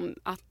tidigare om,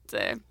 att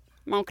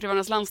man åker till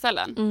varandras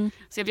landställen.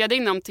 Så jag bjöd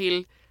in dem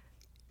till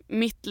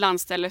mitt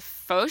landställe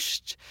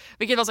först,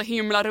 vilket var så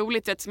himla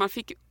roligt att man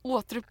fick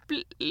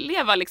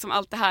återuppleva liksom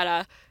allt det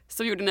här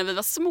som vi gjorde när vi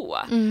var små.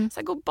 Så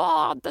här, gå och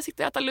bada,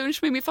 sitta och äta lunch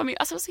med min familj.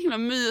 Alltså det var så himla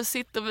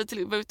mysigt, och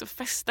vi var ute och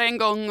festa en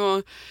gång,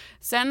 och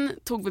sen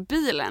tog vi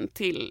bilen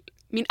till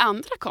min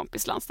andra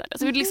kompis landställe.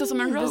 Så det var liksom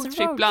som en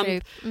roadtrip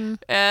bland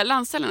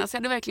landställena. Så jag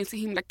hade verkligen så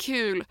himla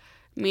kul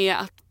med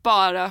att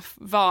bara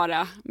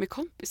vara med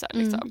kompisar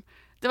liksom.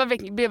 Det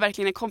blev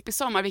verkligen en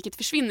kompissommar, vilket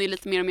försvinner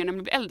lite mer och mer när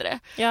man blir äldre.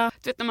 Ja.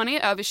 Du vet, när man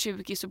är över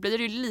 20 så blir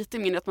det ju lite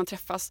mindre att man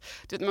träffas.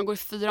 Du vet, när man går i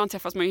 4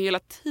 träffas man ju hela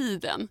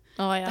tiden.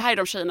 Det här är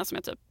de tjejerna som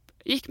jag typ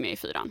gick med i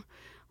 4.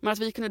 Men att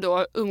vi kunde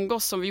då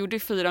umgås som vi gjorde i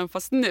 4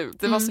 fast nu.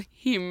 Det var så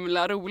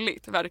himla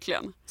roligt,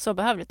 verkligen. Så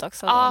behövligt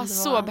också. Ja,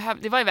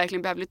 det var ju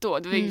verkligen behövligt då.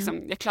 Det var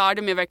liksom, jag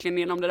klarade mig verkligen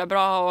igenom det där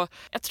bra. Och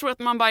jag tror att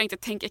man bara inte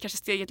tänker kanske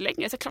steget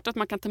längre. Så det är klart att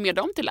man kan ta med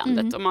dem till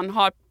landet. Och man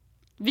har...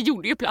 Vi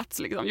gjorde ju plats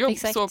liksom.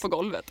 Jag sov på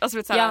golvet.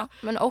 Alltså, så här... Ja,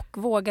 men och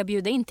våga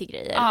bjuda in till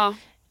grejer. Ja.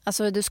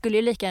 Alltså du skulle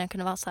ju lika gärna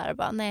kunna vara så här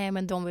bara, nej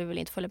men de vill väl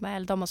inte följa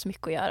med, de har så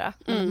mycket att göra.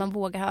 Men man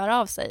vågar höra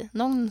av sig.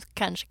 Någon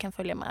kanske kan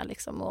följa med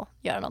liksom och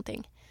göra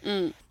någonting.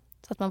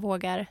 Så att man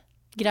vågar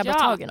grabba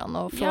tag i någon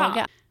och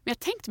fråga. Men jag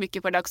tänkte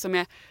mycket på det också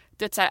med,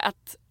 du vet, så här,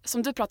 att,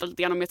 som du pratade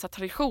lite grann om med så här,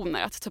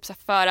 traditioner, att typ så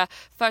här,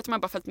 förut har man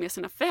bara följt med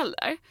sina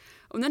föräldrar.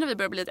 Och nu när vi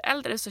börjar bli lite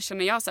äldre så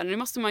känner jag så här, nu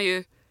måste man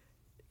ju,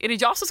 är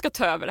det jag som ska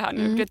ta över det här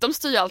nu? De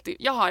styr alltid,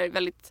 jag har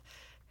väldigt,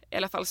 i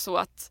alla fall så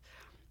att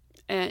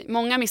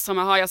många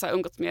midsommar har jag så här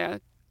umgått med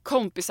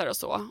kompisar och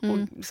så. Och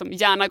liksom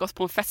gärna gått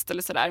på en fest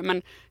eller sådär.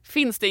 Men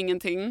finns det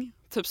ingenting,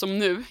 typ som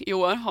nu i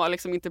år, har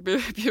liksom inte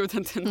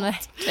bjuden till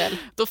något. Nej,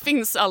 då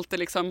finns alltid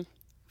liksom,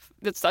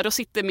 då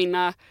sitter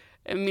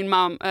min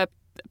mamma,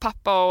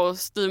 pappa och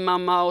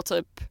styvmamma och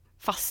typ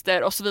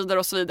faster och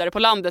så vidare på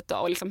landet då,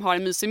 och liksom har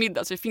en mysig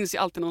middag, så det finns ju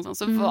alltid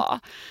någonstans att vara.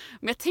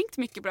 Men jag tänkte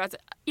mycket på det, att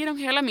genom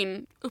hela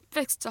min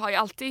uppväxt så har ju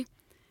alltid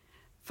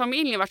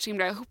familjen varit så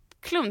himla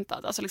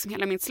ihopkluntad, alltså liksom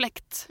hela min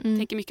släkt. Jag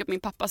tänker mycket på min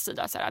pappas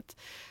sida, så här, att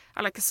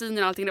alla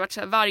kusiner och allting, det har varit så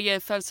här, varje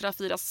födelsedag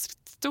firas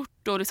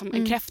stort, och liksom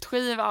en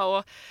kräftskiva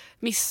och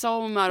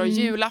midsommar och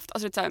julafton,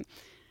 alltså så här.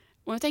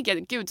 Och jag tänker,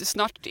 gud,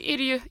 snart är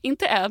det ju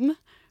inte än,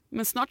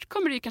 men snart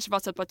kommer det ju kanske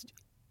vara så att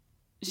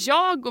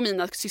jag och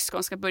mina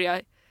syskon ska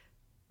börja.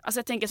 Alltså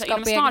jag tänker så inom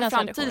en snar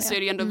framtid så är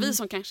det ju ändå vi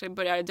som kanske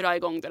börjar dra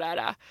igång det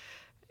där.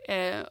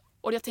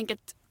 Och jag tänker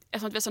att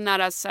eftersom att vi är så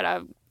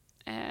nära,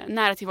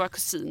 nära till våra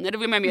kusiner, då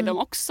vill man med dem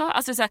också.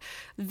 Alltså så här,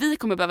 vi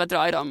kommer behöva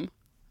dra i de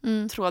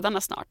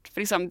trådarna snart.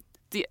 För liksom,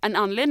 en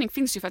anledning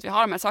finns ju för att vi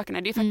har de här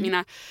sakerna. Det är för att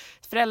mina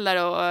föräldrar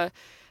och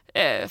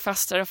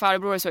fastrar och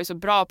farbror så är så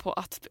bra på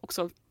att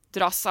också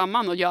dra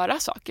samman och göra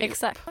saker.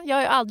 Exakt. Jag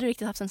har ju aldrig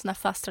riktigt haft en sån här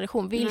fast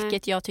tradition,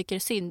 vilket jag tycker är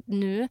synd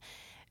nu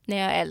när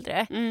jag är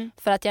äldre.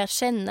 För att jag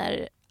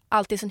känner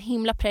alltid sån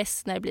himla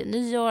press när det blir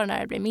nyår,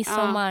 när det blir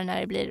midsommar,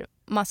 när det blir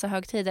massa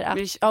högtider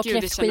Men och gud,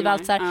 det kräftskiva, känner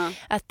allt så här, man.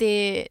 att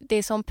det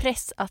är som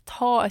press att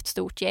ha ett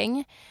stort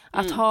gäng.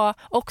 Att ha,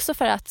 också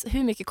för att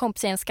hur mycket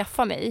kompisar jag än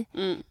skaffar mig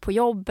på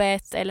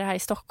jobbet eller här i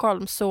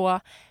Stockholm, så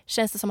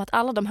känns det som att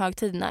alla de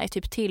högtiderna är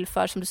typ till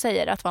för, som du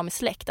säger, att vara med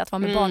släkt, att vara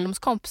med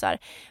barndomskompisar.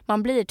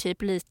 Man blir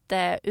typ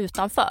lite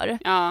utanför.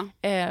 Ja.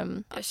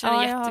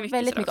 Jag har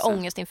väldigt mycket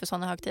ångest inför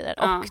sådana högtider.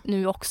 Ja. Och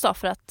nu också,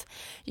 för att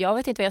jag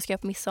vet inte vad jag ska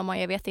göra på midsommar.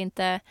 Jag vet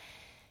inte.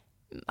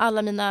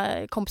 Alla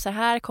mina kompisar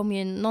här kommer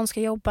ju, någon ska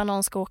jobba,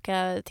 någon ska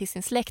åka till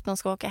sin släkt, någon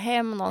ska åka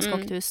hem, någon ska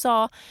åka till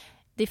USA.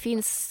 Det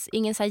finns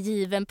ingen så här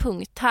given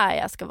punkt här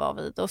jag ska vara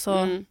vid. Och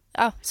så,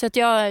 så att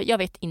jag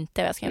vet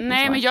inte vad jag ska göra på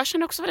midsommar. Nej, men jag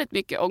känner också väldigt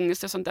mycket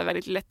ångest och sånt där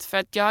väldigt lätt. För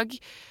att jag,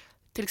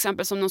 till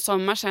exempel som någon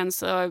sommar sen,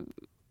 så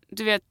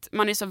du vet,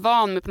 man är så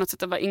van med på något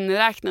sätt att vara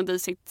inräknad i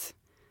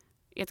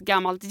ett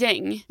gammalt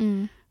gäng.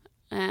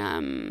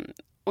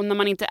 Och när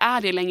man inte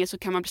är det längre så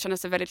kan man känna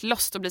sig väldigt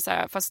lost och bli så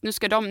här, fast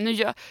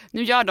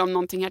nu gör de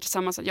någonting här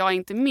tillsammans att jag är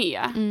inte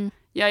med.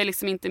 Jag är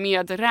liksom inte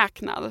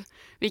medräknad.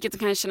 Vilket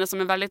kan kännas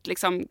som en väldigt,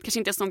 liksom, kanske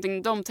inte ens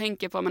någonting de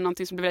tänker på, men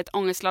någonting som blir väldigt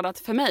ångestladdat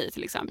för mig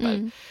till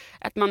exempel.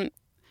 Att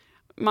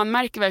man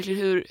märker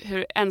verkligen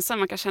hur ensam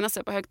man kan känna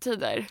sig på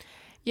högtider.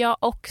 Ja,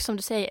 och som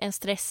du säger, en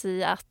stress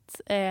i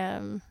att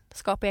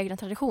skapa egna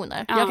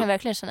traditioner. Ja. Jag kan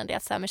verkligen känna det,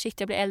 att så här, men shit,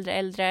 jag blir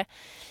äldre.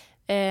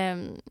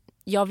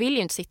 Jag vill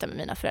ju inte sitta med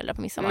mina föräldrar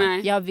på midsommar.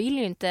 Nej. Jag vill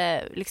ju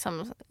inte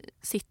liksom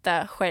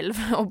sitta själv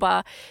och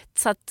bara,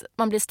 så att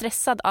man blir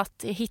stressad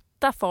att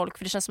hitta folk,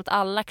 för det känns som att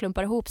alla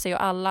klumpar ihop sig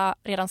och alla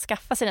redan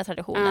skaffar sina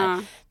traditioner.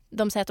 Ja.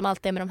 De säger att de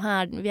alltid är med de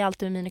här, vi är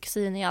alltid med mina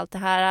kusiner, allt det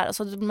här.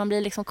 Alltså man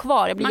blir liksom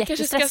kvar, jag blir man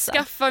kanske jättestressad. ska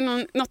skaffa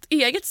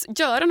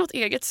göra något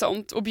eget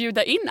sånt och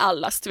bjuda in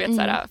alla, du vet,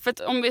 såhär. För att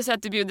om vi säger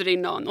att du bjuder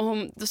in någon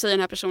och då säger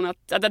den här personen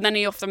att den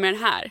är ofta med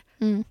den här.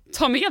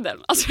 Ta med den.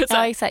 Alltså,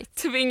 Ja, exakt.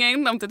 Tvinga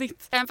in dem till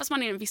ditt. Även fast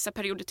man i en vissa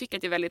perioder tycker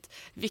att det är väldigt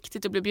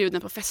viktigt att bli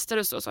bjuden på fester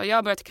och så har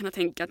jag börjat kunna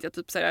tänka att jag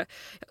typ såhär,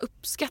 jag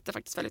uppskattar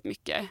faktiskt väldigt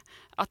mycket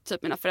att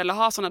typ mina föräldrar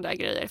har såna där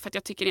grejer, för att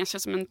jag tycker det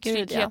känns som en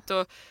trygghet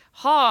att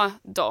ha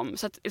dem.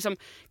 Så att liksom,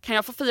 kan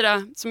jag få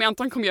fira, som jag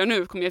antagligen kommer göra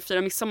nu, kommer jag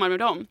fira midsommar med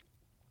dem.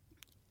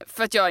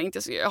 För att jag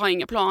har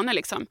inga planer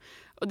liksom.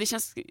 Och det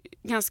känns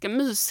ganska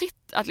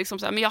mysigt att liksom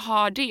så här, men jag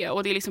har det,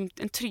 och det är liksom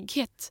en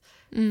trygghet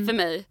för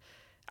mig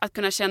att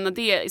kunna känna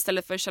det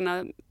istället för att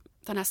känna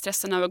den här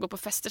stressen över att gå på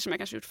fester som jag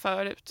kanske gjort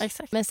förut.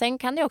 Exakt. Men sen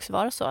kan det också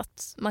vara så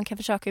att man kan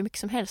försöka hur mycket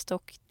som helst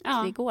och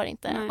det går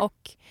inte. Nej.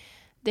 Och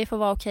det får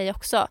vara okej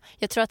också.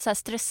 Jag tror att så här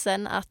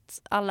stressen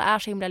att alla är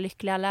så himla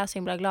lyckliga, alla är så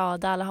himla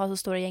glada, alla har så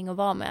stora gäng att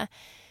vara med,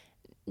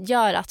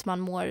 gör att man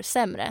mår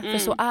sämre. För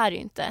så är det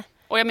ju inte.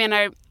 Och jag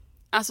menar,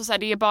 alltså så här,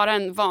 det är bara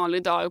en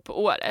vanlig dag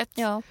på året.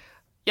 Ja.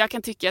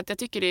 Jag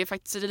tycker det är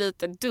faktiskt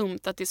lite dumt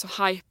att det är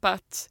så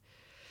hypat.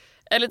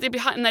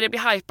 Eller när det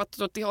blir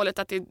hypat åt det hållet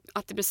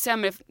att det blir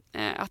sämre,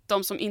 att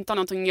de som inte har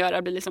någonting att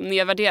göra blir liksom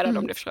nedvärderade,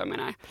 om det förstår jag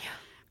menar.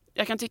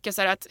 Jag kan tycka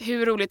så här att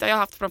hur roligt jag har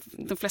haft på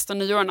de flesta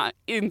nyårarna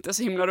är inte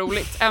så himla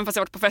roligt. Även fast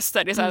jag har varit på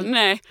fester. Det är så här,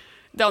 nej,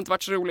 det har inte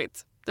varit så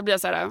roligt. Det blir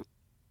så här,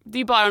 det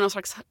är bara någon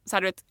slags så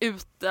här,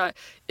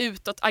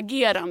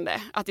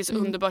 utåtagerande att det är så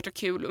underbart och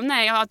kul. Och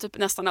nej, jag har typ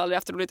nästan aldrig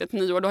haft roligt ett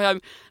nyår. Då har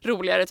jag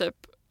roligare typ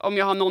om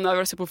jag har någon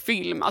över sig på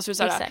film. Alltså,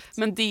 så här,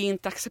 men det är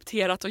inte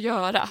accepterat att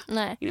göra.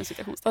 Nej. Inom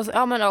situationen.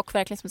 Ja, men och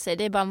verkligen som du säger,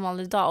 det är bara en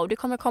vanlig dag. Och det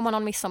kommer komma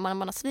någon midsommar när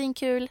man har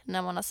svinkul,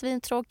 när man har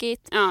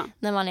svintråkigt,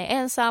 när man är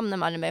ensam, när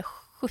man är med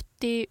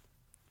 70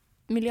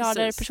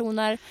 miljarder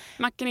personer.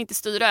 Man kan inte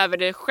styra över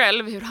det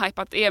själv, hur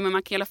hypat det är, men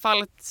man kan i alla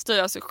fall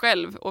styra sig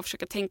själv och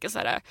försöka tänka så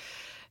här.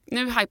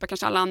 Nu hypar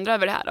kanske alla andra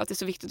över det här, att det är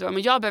så viktigt att vara,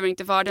 men jag behöver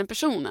inte vara den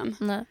personen.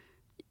 Nej.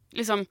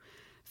 Liksom,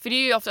 för det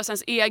är ju oftast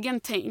ens egen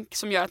tänk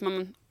som gör att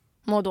man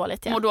mår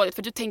dåligt. Mår dåligt,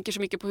 för du tänker så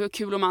mycket på hur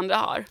kul de andra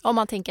har. Om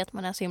man tänker att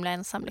man är så himla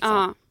ensam. Liksom.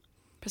 Ja,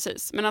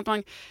 precis. Men att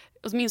man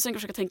åtminstone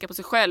försöka tänka på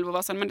sig själv och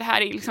vara så här, men det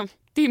här är liksom,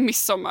 det är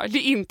midsommar, det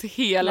är inte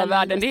hela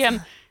världen. Det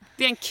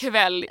är en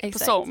kväll på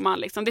sommaren.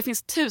 Liksom. Det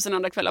finns 1000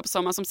 andra kvällar på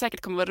sommaren som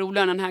säkert kommer vara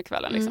roligare än den här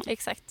kvällen. Liksom.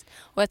 Exakt.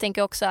 Och jag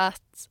tänker också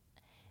att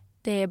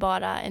det är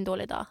bara en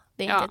dålig dag.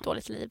 Det är inte ett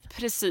dåligt liv.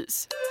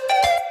 Precis.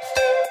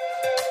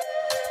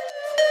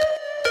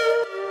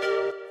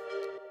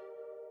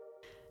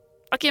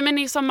 Okej, men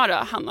i sommar då,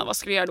 Hanna, vad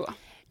ska du göra då?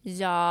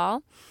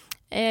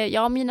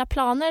 Ja, mina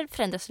planer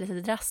förändras lite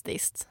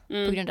drastiskt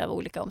på grund av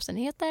olika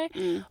omständigheter.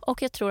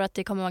 Och jag tror att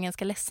det kommer vara en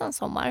ganska ledsen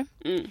sommar.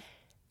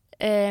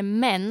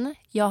 Men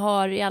jag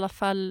har i alla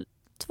fall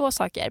 2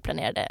 saker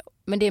planerade.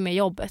 Men det är med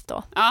jobbet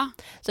då. Ja.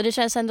 Så det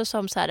känns ändå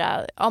som så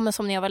här, men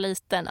som när jag var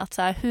liten, att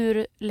så här,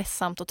 hur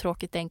ledsamt och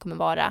tråkigt den kommer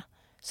vara,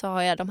 så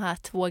har jag de här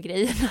 2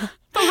 grejerna.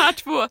 De här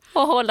 2.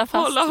 Och hålla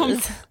fast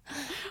vid.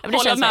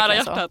 Hålla nära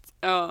hjärtat.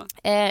 Ja.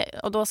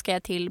 Och då ska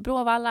jag till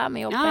Bråvalla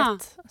med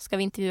jobbet. Ska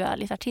vi intervjua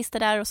lite artister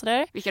där och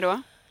sådär. Vilka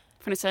då?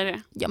 Får ni säga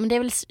det? Ja, men det är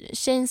väl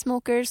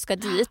Chainsmokers ska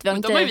dit.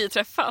 Men de har ju vi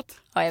träffat.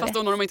 Ja, fast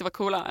då när de inte var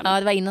coola. Eller? Ja,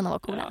 det var innan de var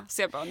coola. Ja,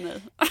 ser bara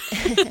nej.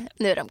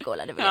 Nu är de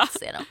coola, det vill jag inte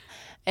se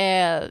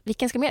dem.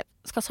 Vilken ska med?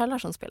 Ska Sara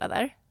Larsson spela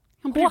där?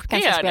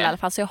 Håkan ska spela i alla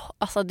fall. Så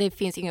alltså, det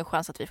finns ingen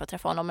chans att vi får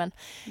träffa honom. Men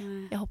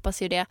jag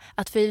hoppas ju det.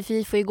 Att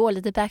vi får ju gå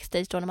lite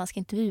backstage då när man ska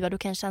intervjua. Då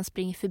kanske han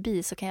springer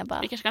förbi så kan jag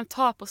bara... Vi kanske kan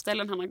ta på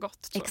ställen han har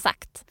gått. Så.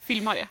 Exakt.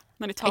 Filma det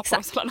när ni tar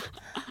på ställen.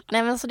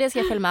 Nej men så det ska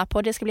jag följa med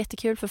på. Det ska bli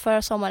jättekul. För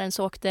förra sommaren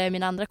så åkte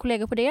mina andra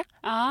kollegor på det.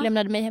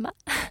 Lämnade mig hemma.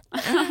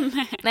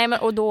 Nej men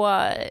och då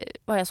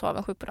var jag så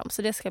avundsjuk på dem.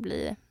 Så det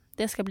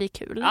ska bli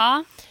kul.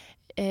 Ja.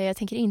 Jag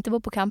tänker inte bo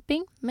på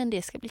camping, men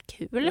det ska bli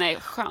kul. Nej,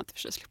 skönt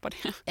för att slippa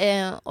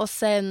det. Och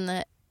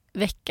sen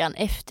veckan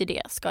efter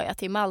det ska jag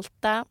till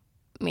Malta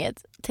med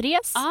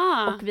Therese.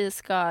 Och vi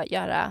ska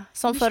göra,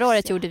 som förra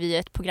året gjorde vi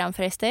ett program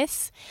för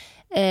STS.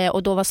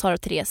 Och då var Sara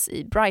och Therese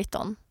i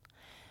Brighton.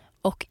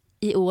 Och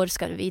i år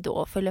ska vi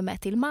då följa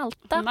med till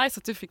Malta. Nice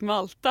att du fick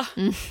Malta.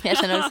 Jag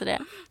känner också det.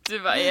 Du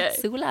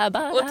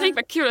bara, och tänk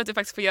vad kul att du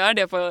faktiskt får göra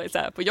det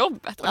på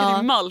jobbet. Och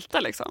till Malta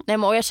liksom. Nej,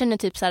 men, och jag känner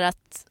typ så här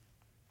att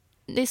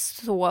det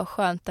är så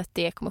skönt att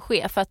det kommer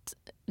ske. För att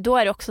då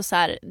är det också så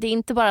här, det är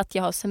inte bara att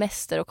jag har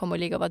semester och kommer att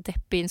ligga och vara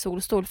deppig i en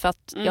solstol. För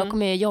att jag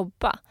kommer att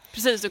jobba.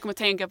 Precis, du kommer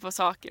tänka på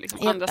saker,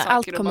 liksom, andra saker.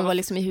 Allt kommer vara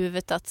liksom i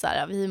huvudet att så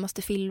här, vi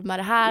måste filma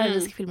det här,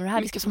 vi ska filma det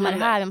här, vi ska filma det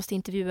här, vi måste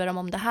intervjua dem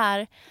om det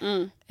här.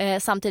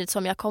 Samtidigt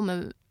som jag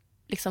kommer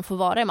liksom få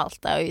vara i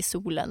Malta och i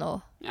solen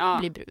och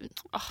bli brun.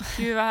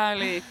 Gud vad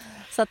härligt.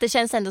 Så att det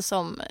känns ändå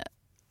som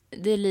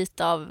det är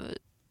lite av...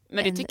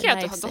 Men det tycker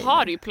jag att du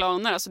har ju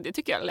planer, alltså det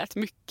tycker jag lät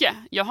mycket.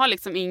 Jag har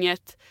liksom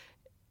inget...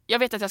 Jag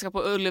vet att jag ska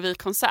på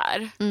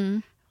Ullevi-konsert.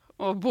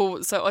 Och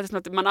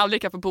att man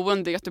aldrig kan få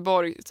boende i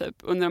Göteborg typ,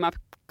 under de här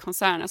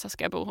konserterna, så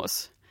ska jag bo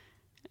hos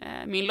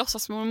min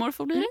låtsasmormor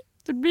får bli det.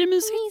 Det blir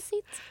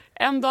mysigt.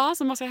 En dag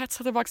så måste jag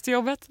hetsa tillbaka till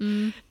jobbet.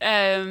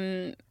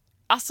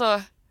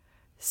 Alltså,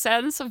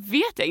 sen så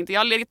vet jag inte. Jag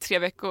har legat 3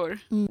 veckor.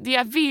 Det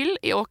jag vill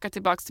är åka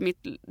tillbaka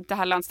till det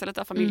här landstället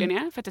där familjen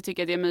är. För att jag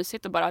tycker att det är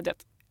mysigt och bara det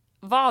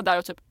vara där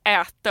och typ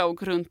äta och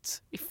gå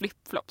runt i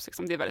flipflops.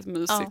 Liksom. Det är väldigt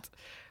mysigt.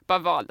 Bara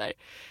vara där.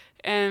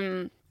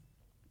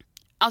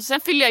 Alltså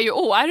sen fyller jag ju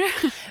år.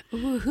 Jag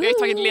har ju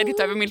tagit ledigt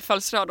över min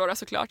födelsedag då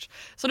såklart.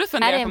 Så då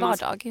funderar jag på... Är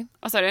det en vardag?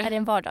 Vad sa du? Är det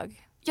en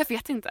vardag? Jag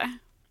vet inte.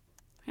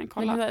 Jag kan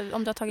kolla. Men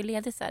om du har tagit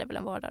ledigt så är det väl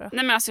en vardag då?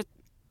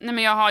 Nej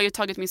men jag har ju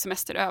tagit min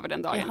semester över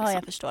den dagen. Jaha, liksom.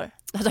 Jag förstår.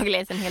 Du har tagit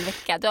ledigt en hel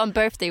vecka. Du har en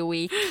birthday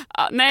week.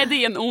 Nej, det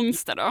är en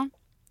onsdag då.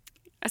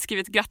 Jag har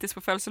skrivit grattis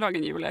på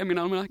födelsedagen, Julia, i min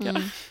almanacka.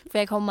 Får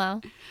jag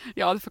komma?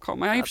 Ja, du får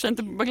komma. Jag har i och för sig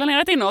inte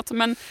planerat in något,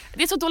 men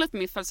det är så dåligt med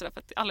min födelsedag för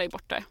att alla är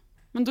borta.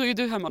 Men då är ju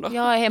du hemma då.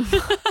 Jag är hemma.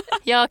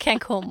 Jag kan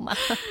komma.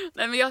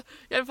 Nej, men jag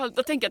i alla fall,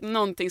 då tänker jag att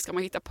någonting ska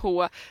man hitta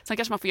på. Sen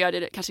kanske man får göra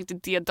det, kanske inte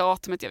det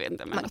datumet, jag vet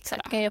inte. Men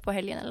exakt, kan jag göra på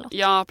helgen eller något?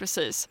 Ja,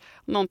 precis.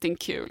 Någonting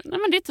kul. Nej,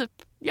 men det är typ,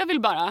 jag vill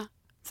bara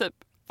typ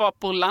vara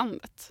på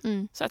landet.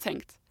 Så jag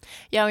tänkt.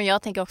 Ja, men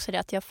jag tänker också det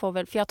att jag får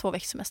väl, för jag har 2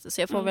 veckors semester,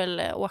 så jag får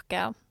väl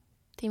åka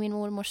till min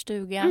mormors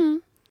stuga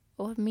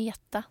och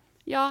meta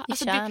i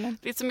alltså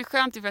det som är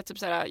skönt är för att typ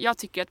såhär, jag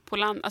tycker att på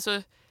land,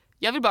 alltså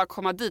jag vill bara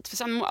komma dit för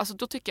sen, alltså,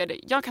 då tycker jag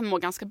jag kan må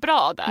ganska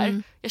bra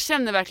där. Jag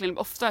känner verkligen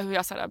ofta hur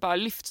jag såhär, bara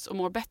lyfts och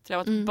mår bättre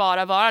av att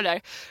bara vara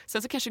där.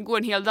 Sen så kanske det går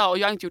en hel dag och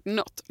jag har inte gjort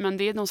något, men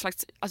det är någon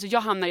slags, alltså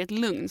jag hamnar i ett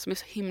lugn som är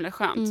så himla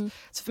skönt.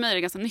 Så för mig är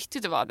det ganska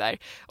nyttigt att vara där.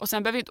 Och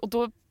sen och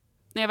då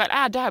när jag väl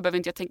är där behöver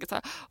inte jag tänka så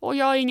här,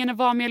 jag har ingen att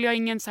vara med eller jag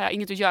har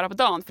inget att göra på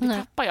dagen, för det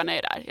tappar jag när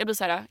jag är där. Jag blir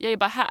så här, jag är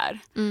bara här.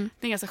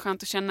 Det är ganska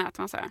skönt att känna att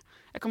man så här,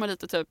 jag kommer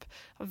dit och typ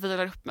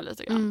vilar upp mig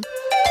lite grann.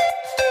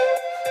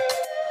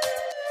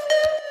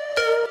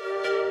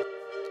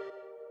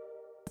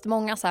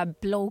 Många så här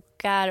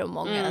bloggar och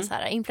många så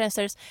här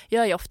influencers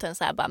gör ju ofta en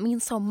så här bara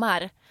min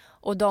sommar,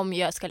 och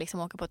de ska liksom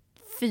åka på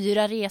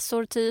 4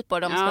 resor typ,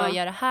 och de ska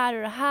göra det här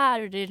och det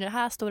här och det är det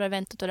här stora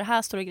eventet och det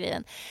här stora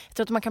grejen. Jag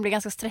tror att man kan bli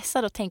ganska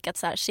stressad och tänka att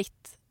så här,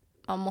 shit,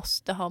 man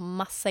måste ha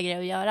massa grejer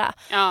att göra.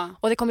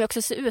 Och det kommer ju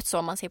också se ut så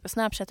om man ser på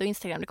Snapchat och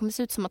Instagram. Det kommer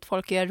se ut som att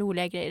folk gör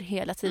roliga grejer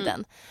hela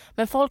tiden.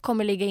 Men folk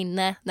kommer ligga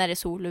inne när det är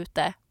sol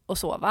ute och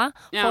sova.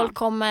 Folk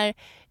kommer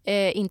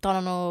inte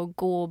ha någon att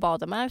gå och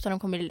bada med, utan de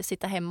kommer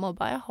sitta hemma och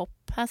bara,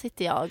 hopp, här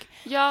sitter jag.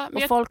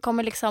 Och folk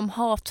kommer liksom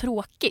ha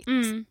tråkigt.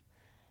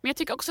 Men jag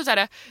tycker också så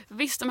här,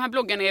 visst de här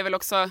bloggarna är väl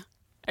också,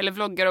 eller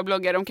vloggar och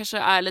bloggare, de kanske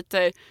är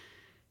lite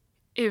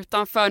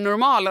utanför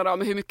normala då,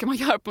 med hur mycket man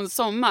gör på en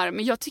sommar.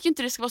 Men jag tycker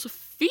inte det ska vara så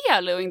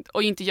fel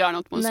att inte göra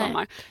något på en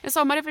sommar. En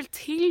sommar är väl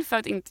till för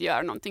att inte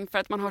göra någonting, för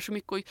att man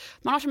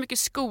har så mycket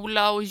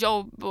skola och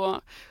jobb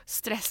och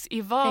stress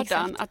i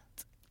vardagen.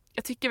 Att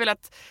jag tycker väl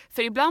att,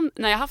 för ibland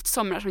när jag har haft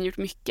somrar som gjort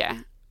mycket,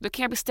 då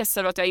kan jag bli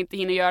stressad av att jag inte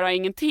hinner göra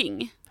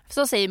ingenting.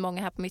 Så säger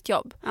många här på mitt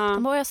jobb.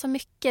 De bara, jag så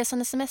mycket, så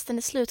när semestern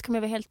är slut kommer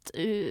jag vara helt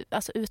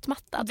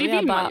utmattad. Det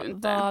vill man ju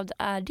inte. Vad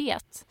är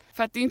det?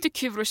 För att det är inte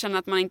kul att känna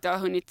att man inte har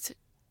hunnit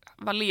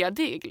vara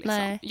ledig.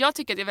 Liksom. Jag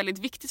tycker att det är väldigt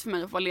viktigt för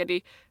mig att vara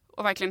ledig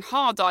och verkligen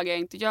ha dagar jag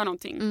inte gör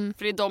någonting.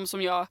 För det är de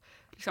som jag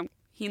liksom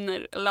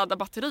hinner ladda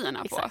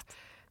batterierna på.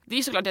 Det är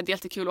ju såklart att det är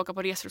jättekul att åka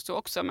på resor och så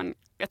också, men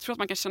jag tror att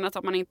man kan känna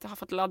att man inte har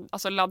fått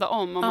ladda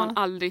om man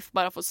aldrig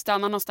bara får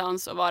stanna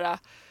någonstans och vara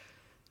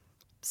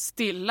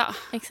stilla.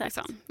 Exakt.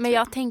 Liksom. Men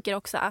jag tänker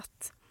också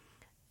att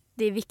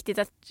det är viktigt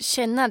att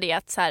känna det,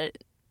 att så här,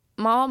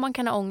 man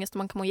kan ha ångest och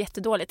man kan må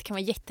jättedåligt. Det kan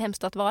vara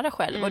jättehemskt att vara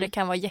själv och det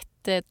kan vara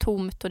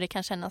jättetomt och det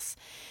kan kännas...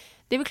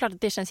 Det är väl klart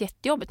att det känns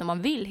jättejobbigt när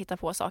man vill hitta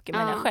på saker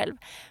med en själv.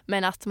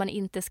 Men att man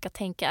inte ska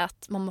tänka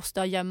att man måste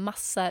göra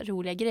massa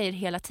roliga grejer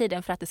hela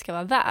tiden för att det ska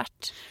vara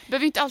värt. Det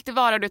behöver inte alltid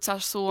vara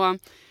så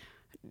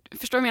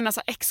förstår du, menar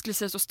så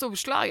exklusivt och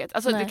storslaget.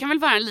 Alltså det kan väl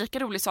vara en lika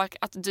rolig sak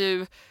att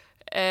du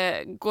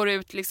går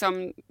ut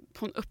liksom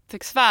på en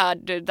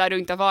upptäcktsfärd där du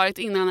inte har varit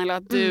innan, eller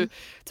att du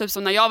typ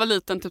som när jag var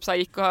liten typ så här,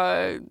 gick och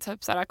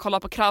typ så här,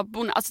 kollade på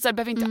krabborna. Alltså så här, det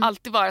behöver inte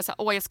alltid vara så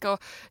här, jag ska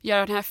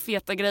göra den här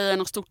feta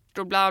grejen och stort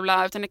och bla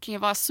bla, utan det kan ju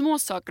vara små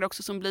saker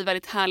också som blir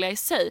väldigt härliga i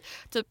sig.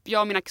 Typ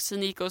jag och mina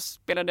kusiner gick och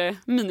spelade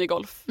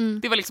minigolf.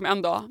 Det var liksom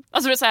en dag.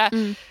 Alltså det är så här,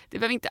 det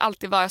behöver inte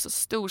alltid vara så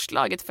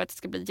storslaget för att det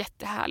ska bli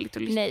jättehärligt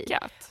och lyckat.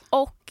 Nej.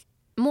 Och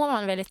mår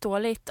man väldigt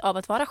dåligt av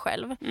att vara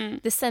själv,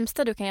 det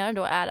sämsta du kan göra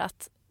då är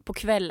att på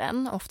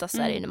kvällen, oftast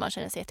är det när man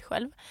känner sig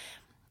jättesjälv,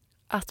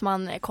 att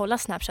man kollar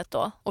Snapchat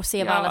då och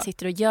ser vad alla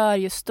sitter och gör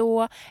just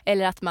då,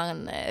 eller att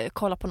man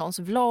kollar på någons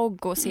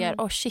vlogg och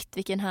ser shit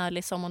vilken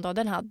härlig sommardag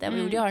den hade, vad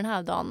gjorde jag den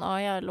här dagen?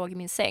 Ja, jag låg i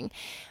min säng.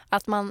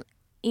 Att man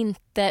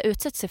inte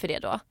utsätter sig för det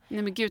då.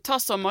 Nej men gud, ta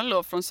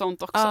sommarlov från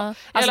sånt också. Ja, I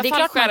alla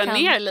fall skära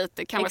ner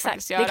lite kan man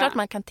faktiskt göra. Det är klart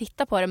man kan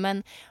titta på det,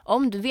 men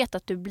om du vet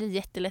att du blir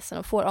jätteledsen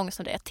och får ångest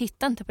av det,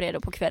 titta inte på det då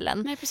på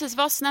kvällen. Nej precis,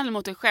 var snäll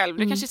mot dig själv.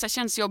 Det kanske så här,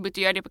 känns jobbigt att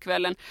göra det på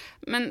kvällen,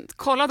 men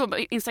kolla då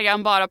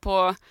Instagram bara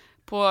på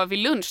vid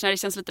lunch när det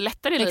känns lite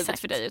lättare i livet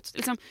för dig.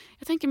 Liksom,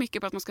 jag tänker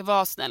mycket på att man ska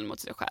vara snäll mot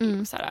sig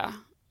själv. Så här,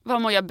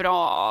 vad mår jag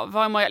bra av?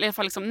 Vad mår jag, i alla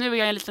fall liksom, nu är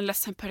jag i en liten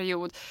ledsen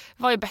period.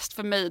 Vad är bäst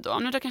för mig då?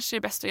 Nu då kanske det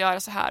är bäst att göra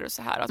så här och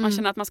så här. Och att man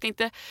känner att man ska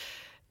inte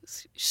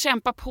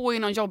kämpa på i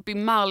någon jobbig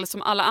mall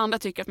som alla andra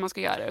tycker att man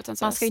ska göra, utan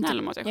så man ska snäll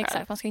inte, mot sig själv.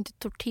 Exakt, man ska inte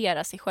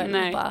tortera sig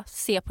själv och bara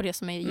se på det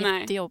som är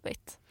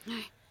jättejobbigt.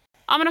 Nej.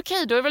 Ja men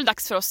okej, då är det väl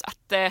dags för oss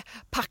att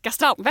packa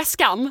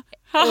strandväskan.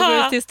 Och gå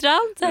ut till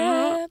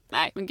stranden.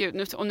 Nej men gud,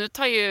 nu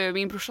tar ju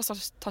min brorsa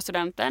tar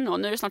studenten och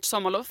nu är det snart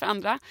sommarlov för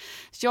andra.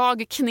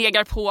 Jag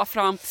knegar på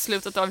fram till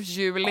slutet av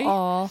juli.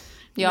 Ja,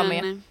 jag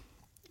med.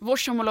 Vår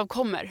sommarlov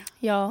kommer.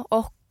 Ja,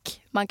 och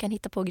man kan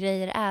hitta på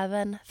grejer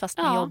även fast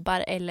man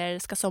jobbar eller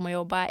ska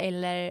sommarjobba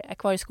eller är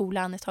kvar i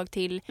skolan ett tag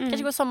till.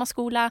 Kanske gå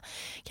sommarskola,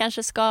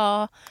 kanske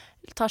ska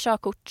ta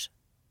körkort.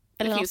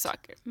 Eller det finns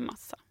saker,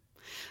 massa.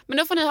 Men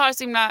då får ni ha det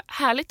så himla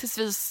härligt tills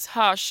vi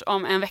hörs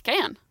om en vecka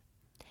igen.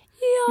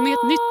 Ja. Med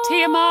ett nytt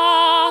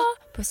tema.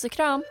 Puss och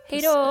kram.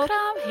 Hej då.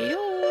 Hej då.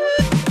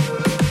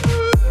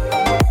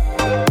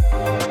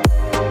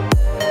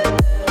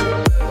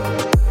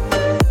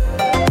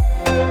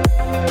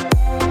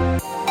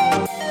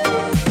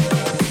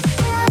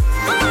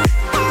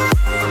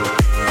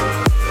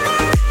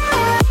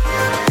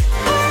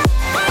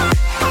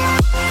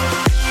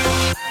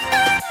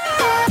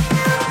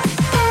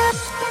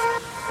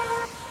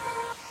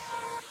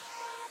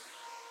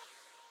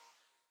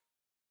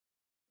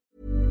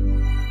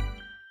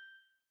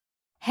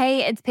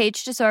 Hey, it's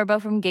Paige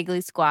DeSorbo from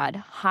Giggly Squad.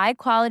 High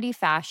quality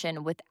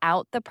fashion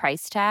without the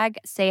price tag.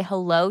 Say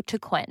hello to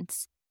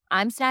Quince.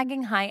 I'm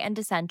snagging high-end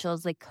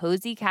essentials like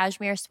cozy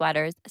cashmere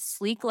sweaters,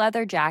 sleek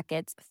leather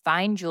jackets,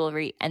 fine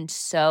jewelry, and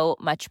so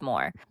much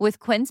more. With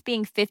Quince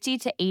being 50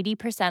 to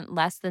 80%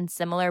 less than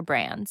similar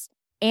brands.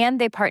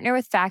 And they partner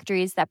with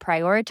factories that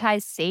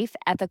prioritize safe,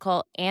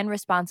 ethical, and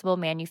responsible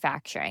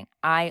manufacturing.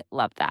 I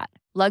love that.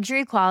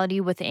 Luxury quality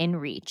within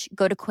reach.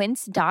 Go to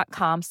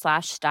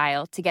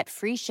quince.com/style to get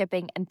free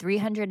shipping and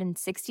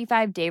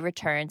 365-day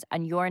returns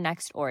on your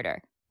next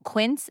order.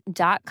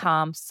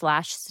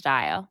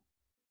 Quince.com/style.